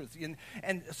is the truth.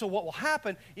 And so what will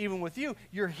happen, even with you,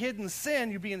 your hidden sin,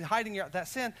 you being hiding that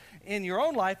sin in your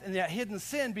own life, and that hidden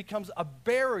sin becomes a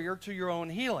barrier to your own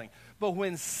healing. But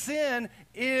when sin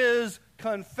is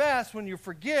confessed, when you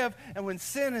forgive, and when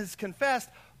sin is confessed,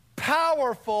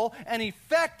 powerful and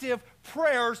effective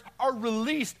prayers are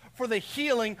released for the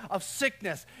healing of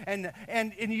sickness. And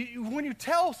when you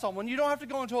tell someone, you don't have to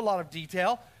go into a lot of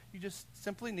detail. You just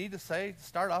simply need to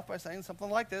start off by saying something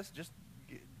like this. Just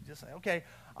say, okay,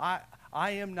 I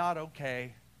am not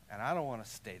okay, and I don't want to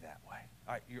stay that way.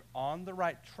 All right, you're on the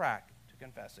right track to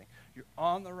confessing. You're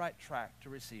on the right track to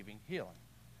receiving healing.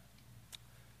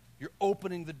 You're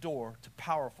opening the door to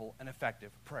powerful and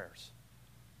effective prayers.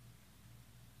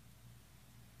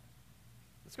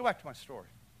 Let's go back to my story.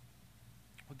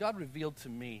 What God revealed to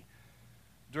me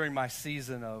during my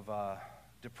season of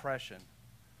depression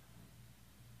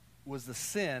was the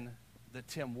sin that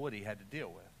Tim Woody had to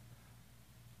deal with.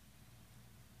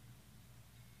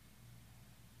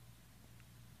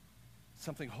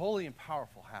 Something holy and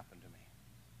powerful happened to me.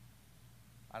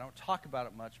 I don't talk about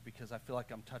it much because I feel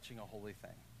like I'm touching a holy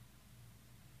thing.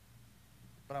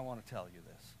 But I want to tell you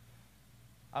this.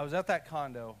 I was at that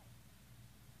condo,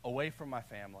 away from my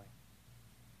family,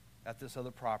 at this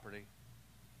other property,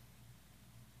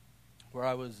 where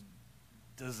I was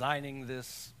designing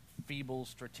this feeble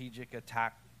strategic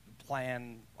attack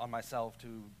plan on myself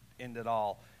to end it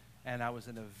all. And I was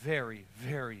in a very,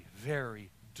 very,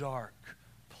 very dark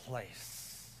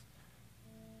place.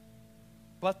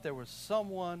 But there was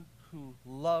someone who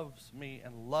loves me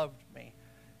and loved me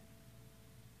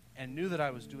and knew that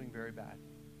I was doing very bad.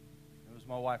 It was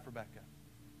my wife, Rebecca.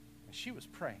 And she was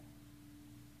praying.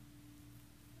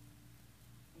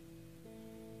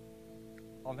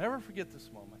 I'll never forget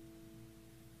this moment.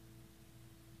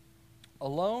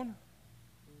 Alone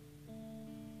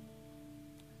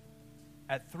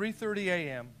at 3:30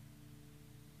 a.m.,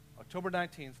 October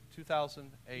 19th,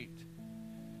 2008,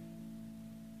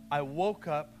 I woke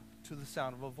up to the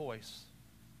sound of a voice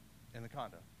in the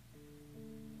condo.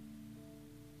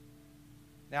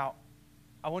 Now,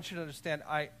 I want you to understand,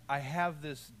 I have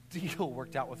this deal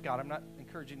worked out with God. I'm not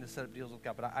encouraging to set up deals with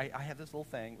God, but I have this little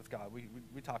thing with God.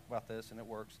 We talk about this, and it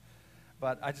works.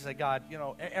 But I just say, God,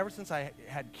 ever since I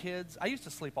had kids, I used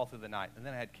to sleep all through the night, and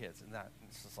then I had kids, and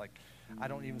it's just like, I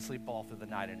don't even sleep all through the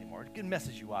night anymore. It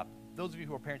messes you up. Those of you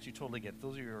who are parents, you totally get it.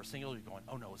 Those of you who are single, you're going,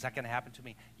 oh no, is that going to happen to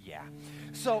me? Yeah.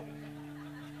 So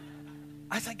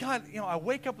I said, God, I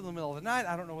wake up in the middle of the night.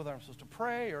 I don't know whether I'm supposed to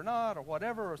pray or not or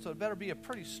whatever, so it better be a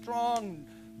pretty strong,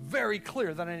 very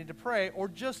clear that I need to pray, or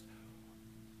just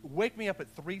wake me up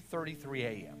at 3:33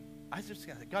 a.m. I just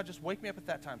said, God, just wake me up at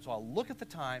that time. So I'll look at the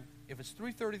time. If it's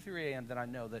 3:33 a.m., then I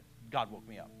know that God woke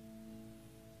me up.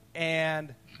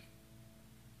 And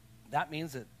that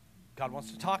means that God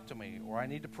wants to talk to me, or I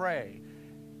need to pray.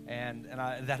 And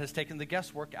that has taken the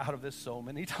guesswork out of this so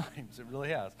many times. It really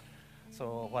has.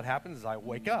 So what happens is I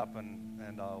wake up,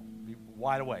 and I'll be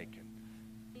wide awake.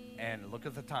 And look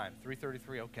at the time,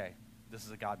 3:33, okay, this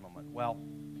is a God moment. Well,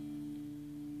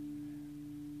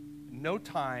 no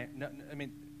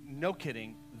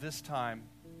kidding, this time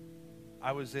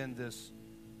I was in this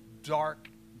dark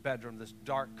bedroom, this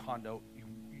dark condo.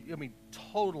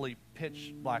 Totally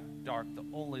pitch black dark. The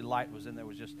only light was in there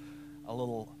was just a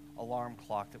little alarm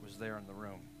clock that was there in the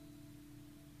room.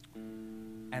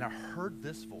 And I heard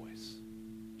this voice,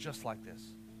 just like this.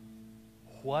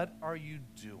 What are you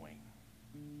doing?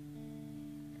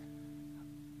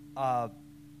 I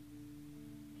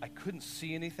couldn't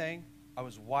see anything. I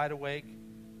was wide awake.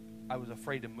 I was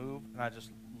afraid to move, and I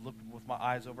just looked with my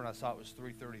eyes over, and I saw it was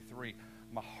 3:33.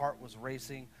 My heart was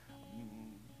racing.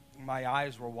 My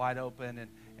eyes were wide open,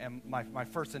 and my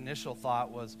first initial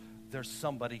thought was, there's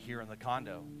somebody here in the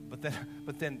condo.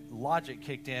 But then logic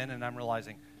kicked in, and I'm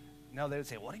realizing, no, they would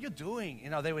say, what are you doing?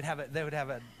 They would have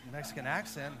a Mexican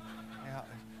accent.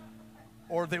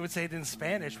 Or they would say it in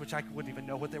Spanish, which I wouldn't even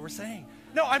know what they were saying.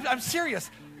 No, I'm serious.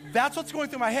 That's what's going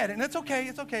through my head, and it's okay.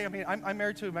 It's okay. I'm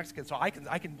married to a Mexican, so I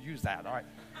can use that. All right.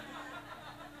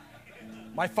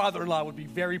 My father-in-law would be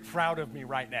very proud of me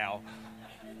right now.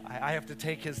 I have to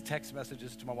take his text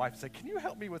messages to my wife and say, can you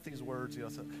help me with these words?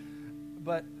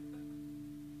 But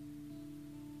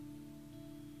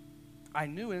I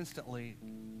knew instantly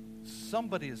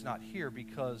somebody is not here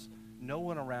because no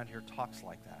one around here talks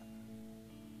like that.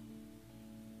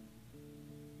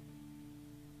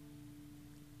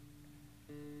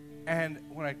 And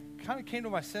when I kind of came to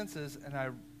my senses and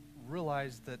I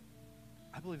realized that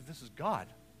I believe this is God.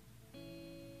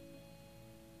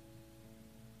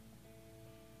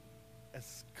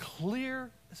 as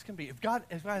clear as can be. If God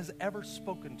has ever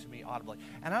spoken to me audibly,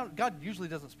 and God usually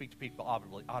doesn't speak to people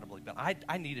audibly, but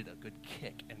I needed a good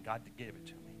kick, and God gave it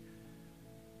to me.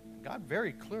 And God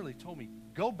very clearly told me,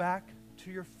 go back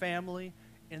to your family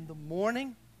in the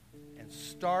morning and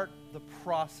start the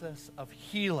process of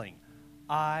healing.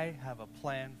 I have a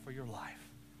plan for your life.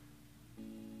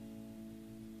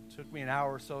 It took me an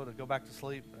hour or so to go back to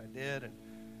sleep, but I did, and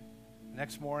the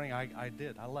next morning I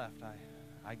did. I left.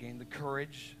 I gained the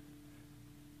courage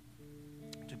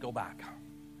to go back,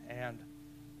 and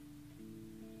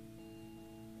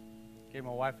gave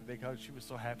my wife a big hug. She was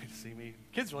so happy to see me.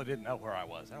 Kids really didn't know where I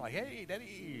was. They're like, hey, Daddy,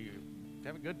 you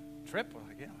have a good trip? I'm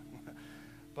like,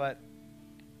 yeah.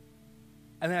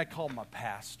 And then I called my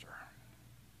pastor.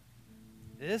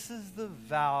 This is the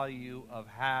value of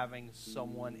having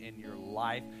someone in your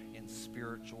life in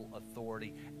spiritual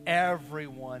authority.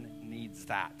 Everyone needs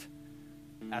that.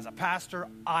 As a pastor,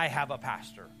 I have a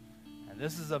pastor. And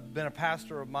this has been a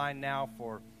pastor of mine now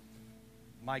for,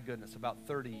 my goodness, about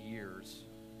 30 years.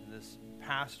 And this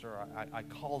pastor, I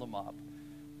called him up.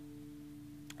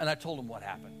 And I told him what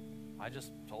happened. I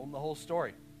just told him the whole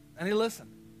story. And he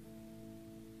listened.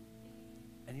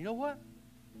 And you know what?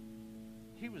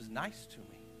 He was nice to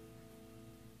me.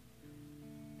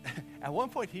 At one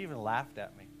point, he even laughed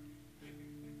at me.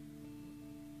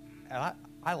 And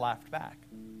I laughed back.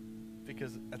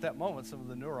 Because at that moment, some of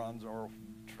the neurons or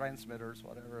transmitters,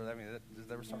 whatever,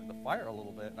 they were starting to fire a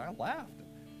little bit. And I laughed.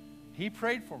 He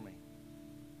prayed for me.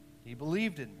 He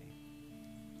believed in me.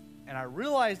 And I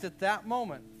realized at that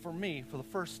moment, for me, for the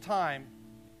first time,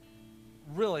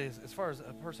 really, as far as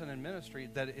a person in ministry,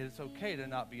 that it's okay to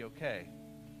not be okay.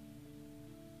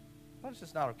 But it's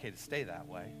just not okay to stay that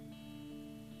way.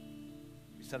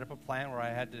 We set up a plan where I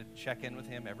had to check in with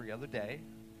him every other day,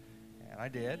 and I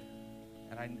did.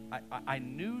 And I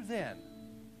knew then,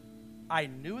 I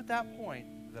knew at that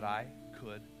point that I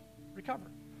could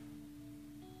recover.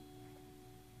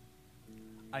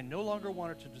 I no longer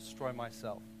wanted to destroy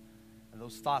myself, and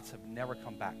those thoughts have never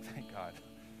come back, thank God.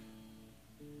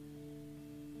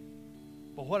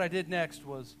 But what I did next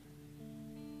was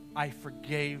I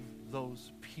forgave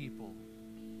those people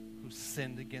who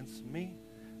sinned against me,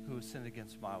 who sinned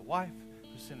against my wife,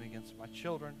 who sinned against my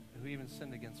children, who even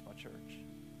sinned against my church.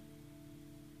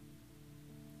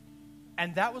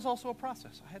 And that was also a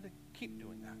process. I had to keep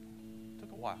doing that. It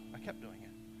took a while. I kept doing it.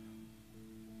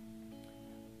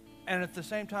 And at the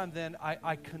same time then,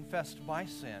 I confessed my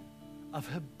sin of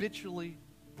habitually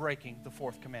breaking the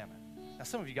fourth commandment. Now,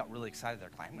 some of you got really excited there.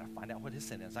 I'm going to find out what his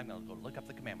sin is. I'm going to go look up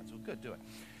the commandments. Well, good, do it.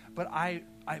 But I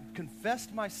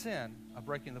confessed my sin of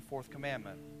breaking the fourth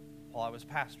commandment while I was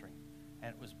pastoring.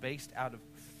 And it was based out of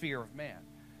fear of man.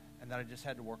 And that I just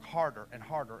had to work harder and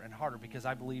harder and harder because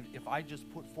I believed if I just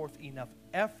put forth enough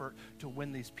effort to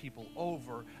win these people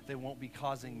over, they won't be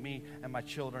causing me and my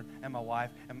children and my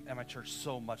wife and my church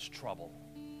so much trouble.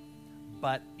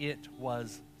 But it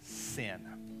was sin.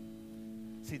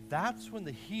 See, that's when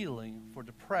the healing for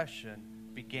depression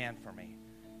began for me.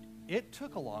 It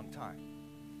took a long time.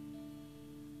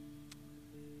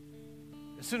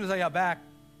 As soon as I got back,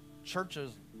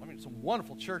 churches, some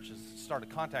wonderful churches started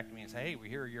contacting me and say, hey, we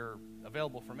hear you're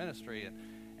available for ministry.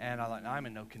 And I thought, I'm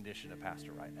in no condition to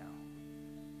pastor right now.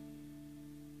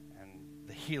 And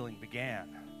the healing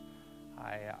began.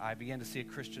 I began to see a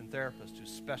Christian therapist who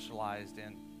specialized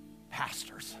in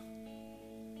pastors.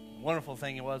 The wonderful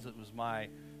thing it was my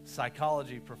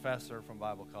psychology professor from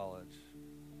Bible college.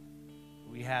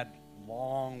 We had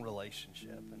long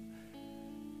relationship.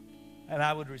 And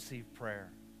I would receive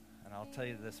prayer. And I'll tell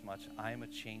you this much, I am a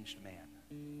changed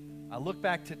man. I look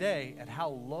back today at how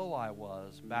low I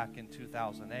was back in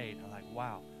 2008. I'm like,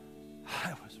 wow,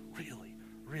 I was really,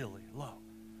 really low.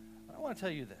 But I want to tell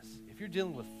you this. If you're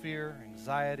dealing with fear,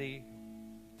 anxiety,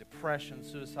 depression,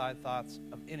 suicide thoughts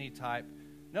of any type,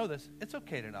 know this, it's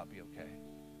okay to not be okay.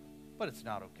 But it's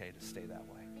not okay to stay that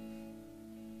way.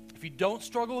 If you don't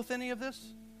struggle with any of this,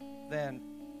 then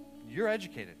you're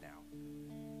educated now.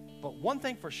 But one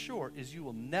thing for sure is you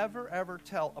will never, ever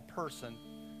tell a person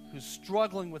who's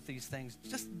struggling with these things,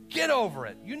 just get over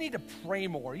it. You need to pray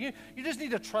more. You just need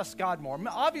to trust God more.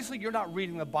 Obviously, you're not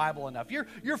reading the Bible enough.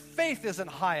 Your faith isn't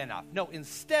high enough. No,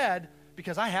 instead,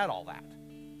 because I had all that.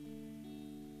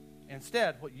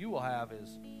 Instead, what you will have is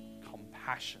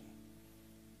compassion.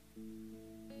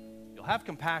 You'll have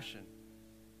compassion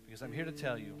because I'm here to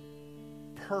tell you,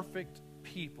 perfect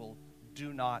people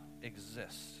do not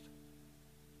exist.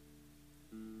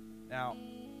 Now,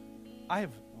 I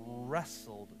have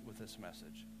wrestled with this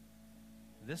message.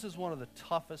 This is one of the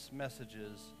toughest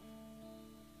messages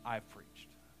I've preached.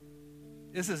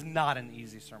 This is not an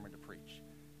easy sermon to preach.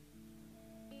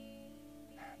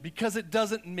 Because it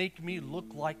doesn't make me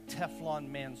look like Teflon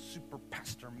man, super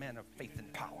pastor, man of faith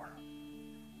and power.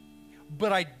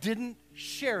 But I didn't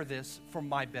share this for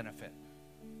my benefit.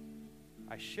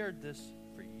 I shared this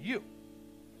for you.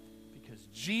 Because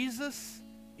Jesus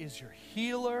is your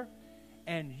healer,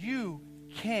 and you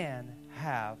can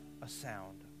have a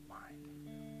sound mind.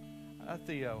 At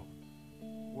the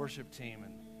worship team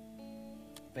and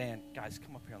band, guys,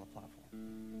 come up here on the platform.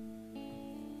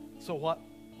 So what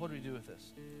do we do with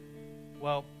this?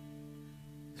 Well,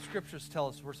 the scriptures tell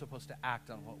us we're supposed to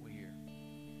act on what we hear.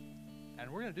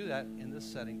 And we're going to do that in this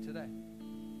setting today.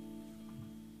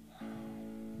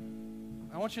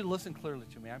 I want you to listen clearly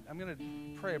to me. I'm going to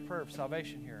pray a prayer of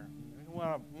salvation here.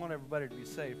 I want everybody to be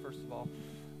saved, first of all.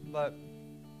 But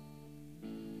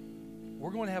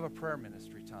we're going to have a prayer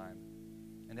ministry time.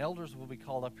 And elders will be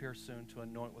called up here soon to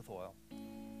anoint with oil.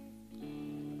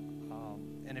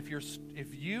 And if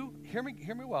you hear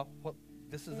me well,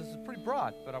 this is pretty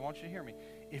broad, but I want you to hear me.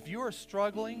 If you are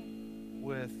struggling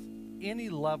with any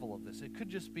level of this, it could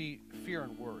just be fear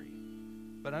and worry.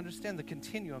 But understand the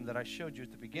continuum that I showed you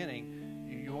at the beginning.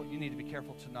 You need to be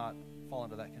careful to not fall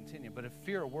into that continuum. But if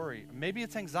fear or worry, maybe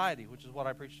it's anxiety, which is what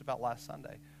I preached about last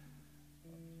Sunday.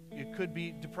 It could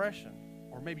be depression,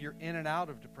 or maybe you're in and out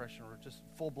of depression, or just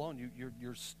full blown.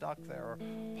 You're stuck there, or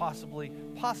possibly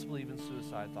even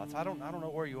suicide thoughts. I don't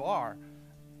know where you are,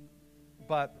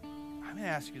 but I'm going to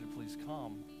ask you to please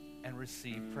come and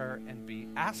receive prayer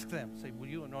and ask them. Say, will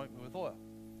you anoint me with oil?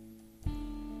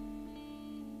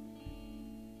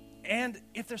 And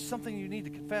if there's something you need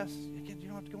to confess, again, you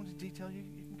don't have to go into detail. You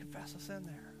can confess a sin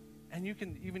there. And you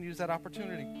can even use that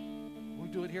opportunity.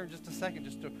 We'll do it here in just a second,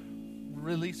 just to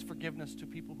release forgiveness to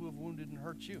people who have wounded and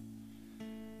hurt you.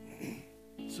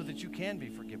 So that you can be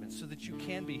forgiven, so that you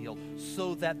can be healed,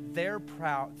 so that their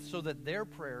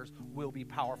prayers will be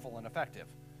powerful and effective.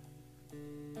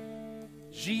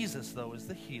 Jesus, though, is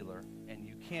the healer, and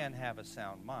you can have a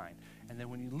sound mind. And then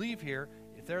when you leave here,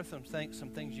 if there are some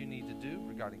things you need to do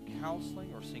regarding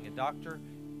counseling or seeing a doctor,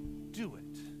 do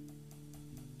it.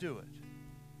 Do it.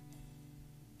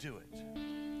 Do it.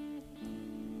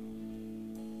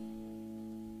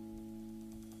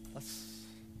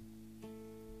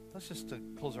 Let's just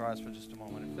close our eyes for just a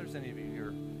moment. If there's any of you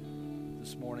here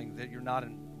this morning that you're not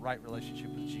in right relationship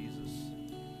with Jesus,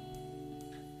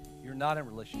 you're not in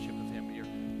relationship with Him, you're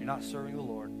not serving the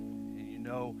Lord, and you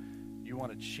know you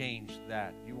want to change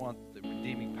that. You want the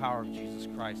redeeming power of Jesus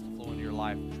Christ to flow into your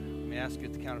life. I'm going to ask you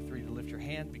at the count of 3 to lift your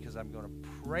hand, because I'm going to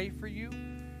pray for you.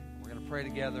 We're going to pray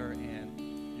together, and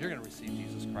you're going to receive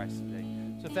Jesus Christ today.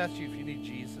 So if that's you, if you need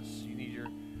Jesus,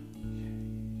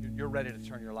 you're ready to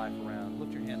turn your life around,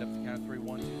 lift your hand up at the count of 3.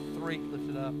 1, 2, 3. Lift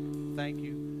it up. Thank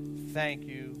you. Thank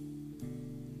you.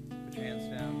 Put your hands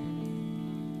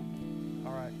down.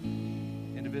 All right.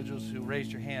 Individuals who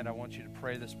raised your hand, I want you to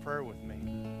pray this prayer with me.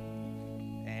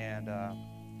 And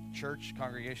church,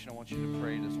 congregation, I want you to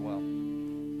pray it as well,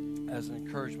 as an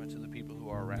encouragement to the people who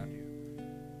are around you.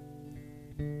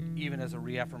 Even as a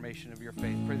reaffirmation of your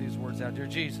faith. Pray these words out. Dear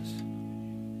Jesus,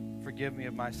 forgive me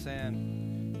of my sin.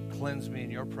 Cleanse me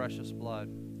in your precious blood.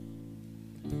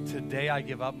 Today I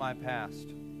give up my past,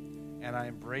 and I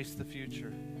embrace the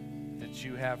future that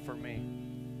you have for me.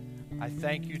 I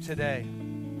thank you today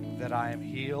that I am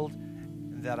healed,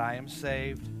 that I am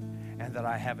saved, and that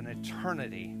I have an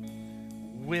eternity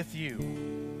with you.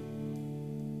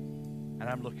 And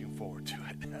I'm looking forward to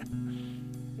it.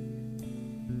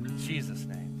 In Jesus'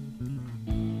 name.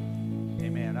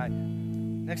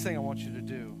 Amen. Next thing I want you to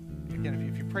do, again,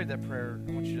 if you prayed that prayer,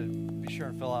 I want you to be sure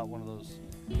and fill out one of those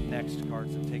next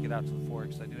cards and take it out to the foyer,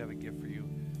 because I do have a gift for you.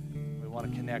 We want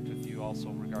to connect with you also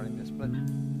regarding this. But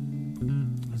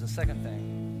there's a second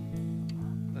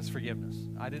thing. That's forgiveness.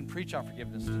 I didn't preach on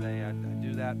forgiveness today. I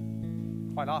do that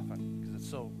quite often because it's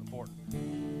so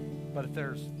important. But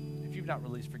if you've not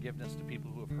released forgiveness to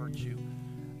people who have hurt you,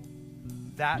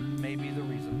 that may be the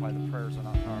reason why the prayers are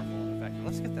not powerful and effective.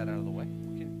 Let's get that out of the way.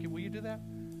 Will you do that?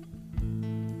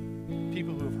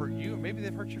 People who have hurt you, or maybe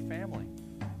they've hurt your family.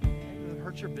 Maybe they've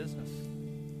hurt your business.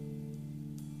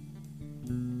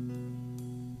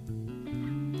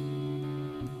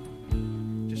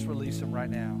 Just release them right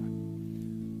now.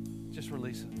 Just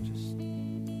release them.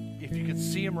 If you could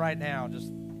see them right now,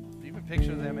 just even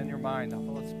picture them in your mind.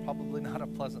 Although it's probably not a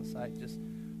pleasant sight, just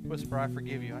whisper, I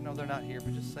forgive you. I know they're not here,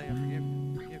 but just say, I forgive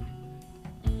you. Forgive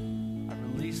you. I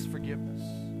release forgiveness.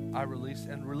 I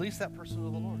release that person to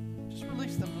the Lord. Just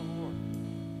release them to the Lord.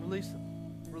 Release them.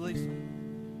 Release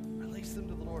them. Release release them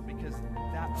to the Lord, because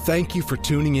that... Thank you for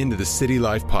tuning in to the City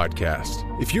Life Podcast.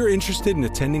 If you're interested in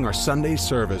attending our Sunday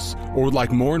service or would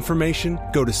like more information,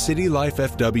 go to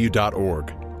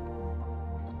citylifefw.org.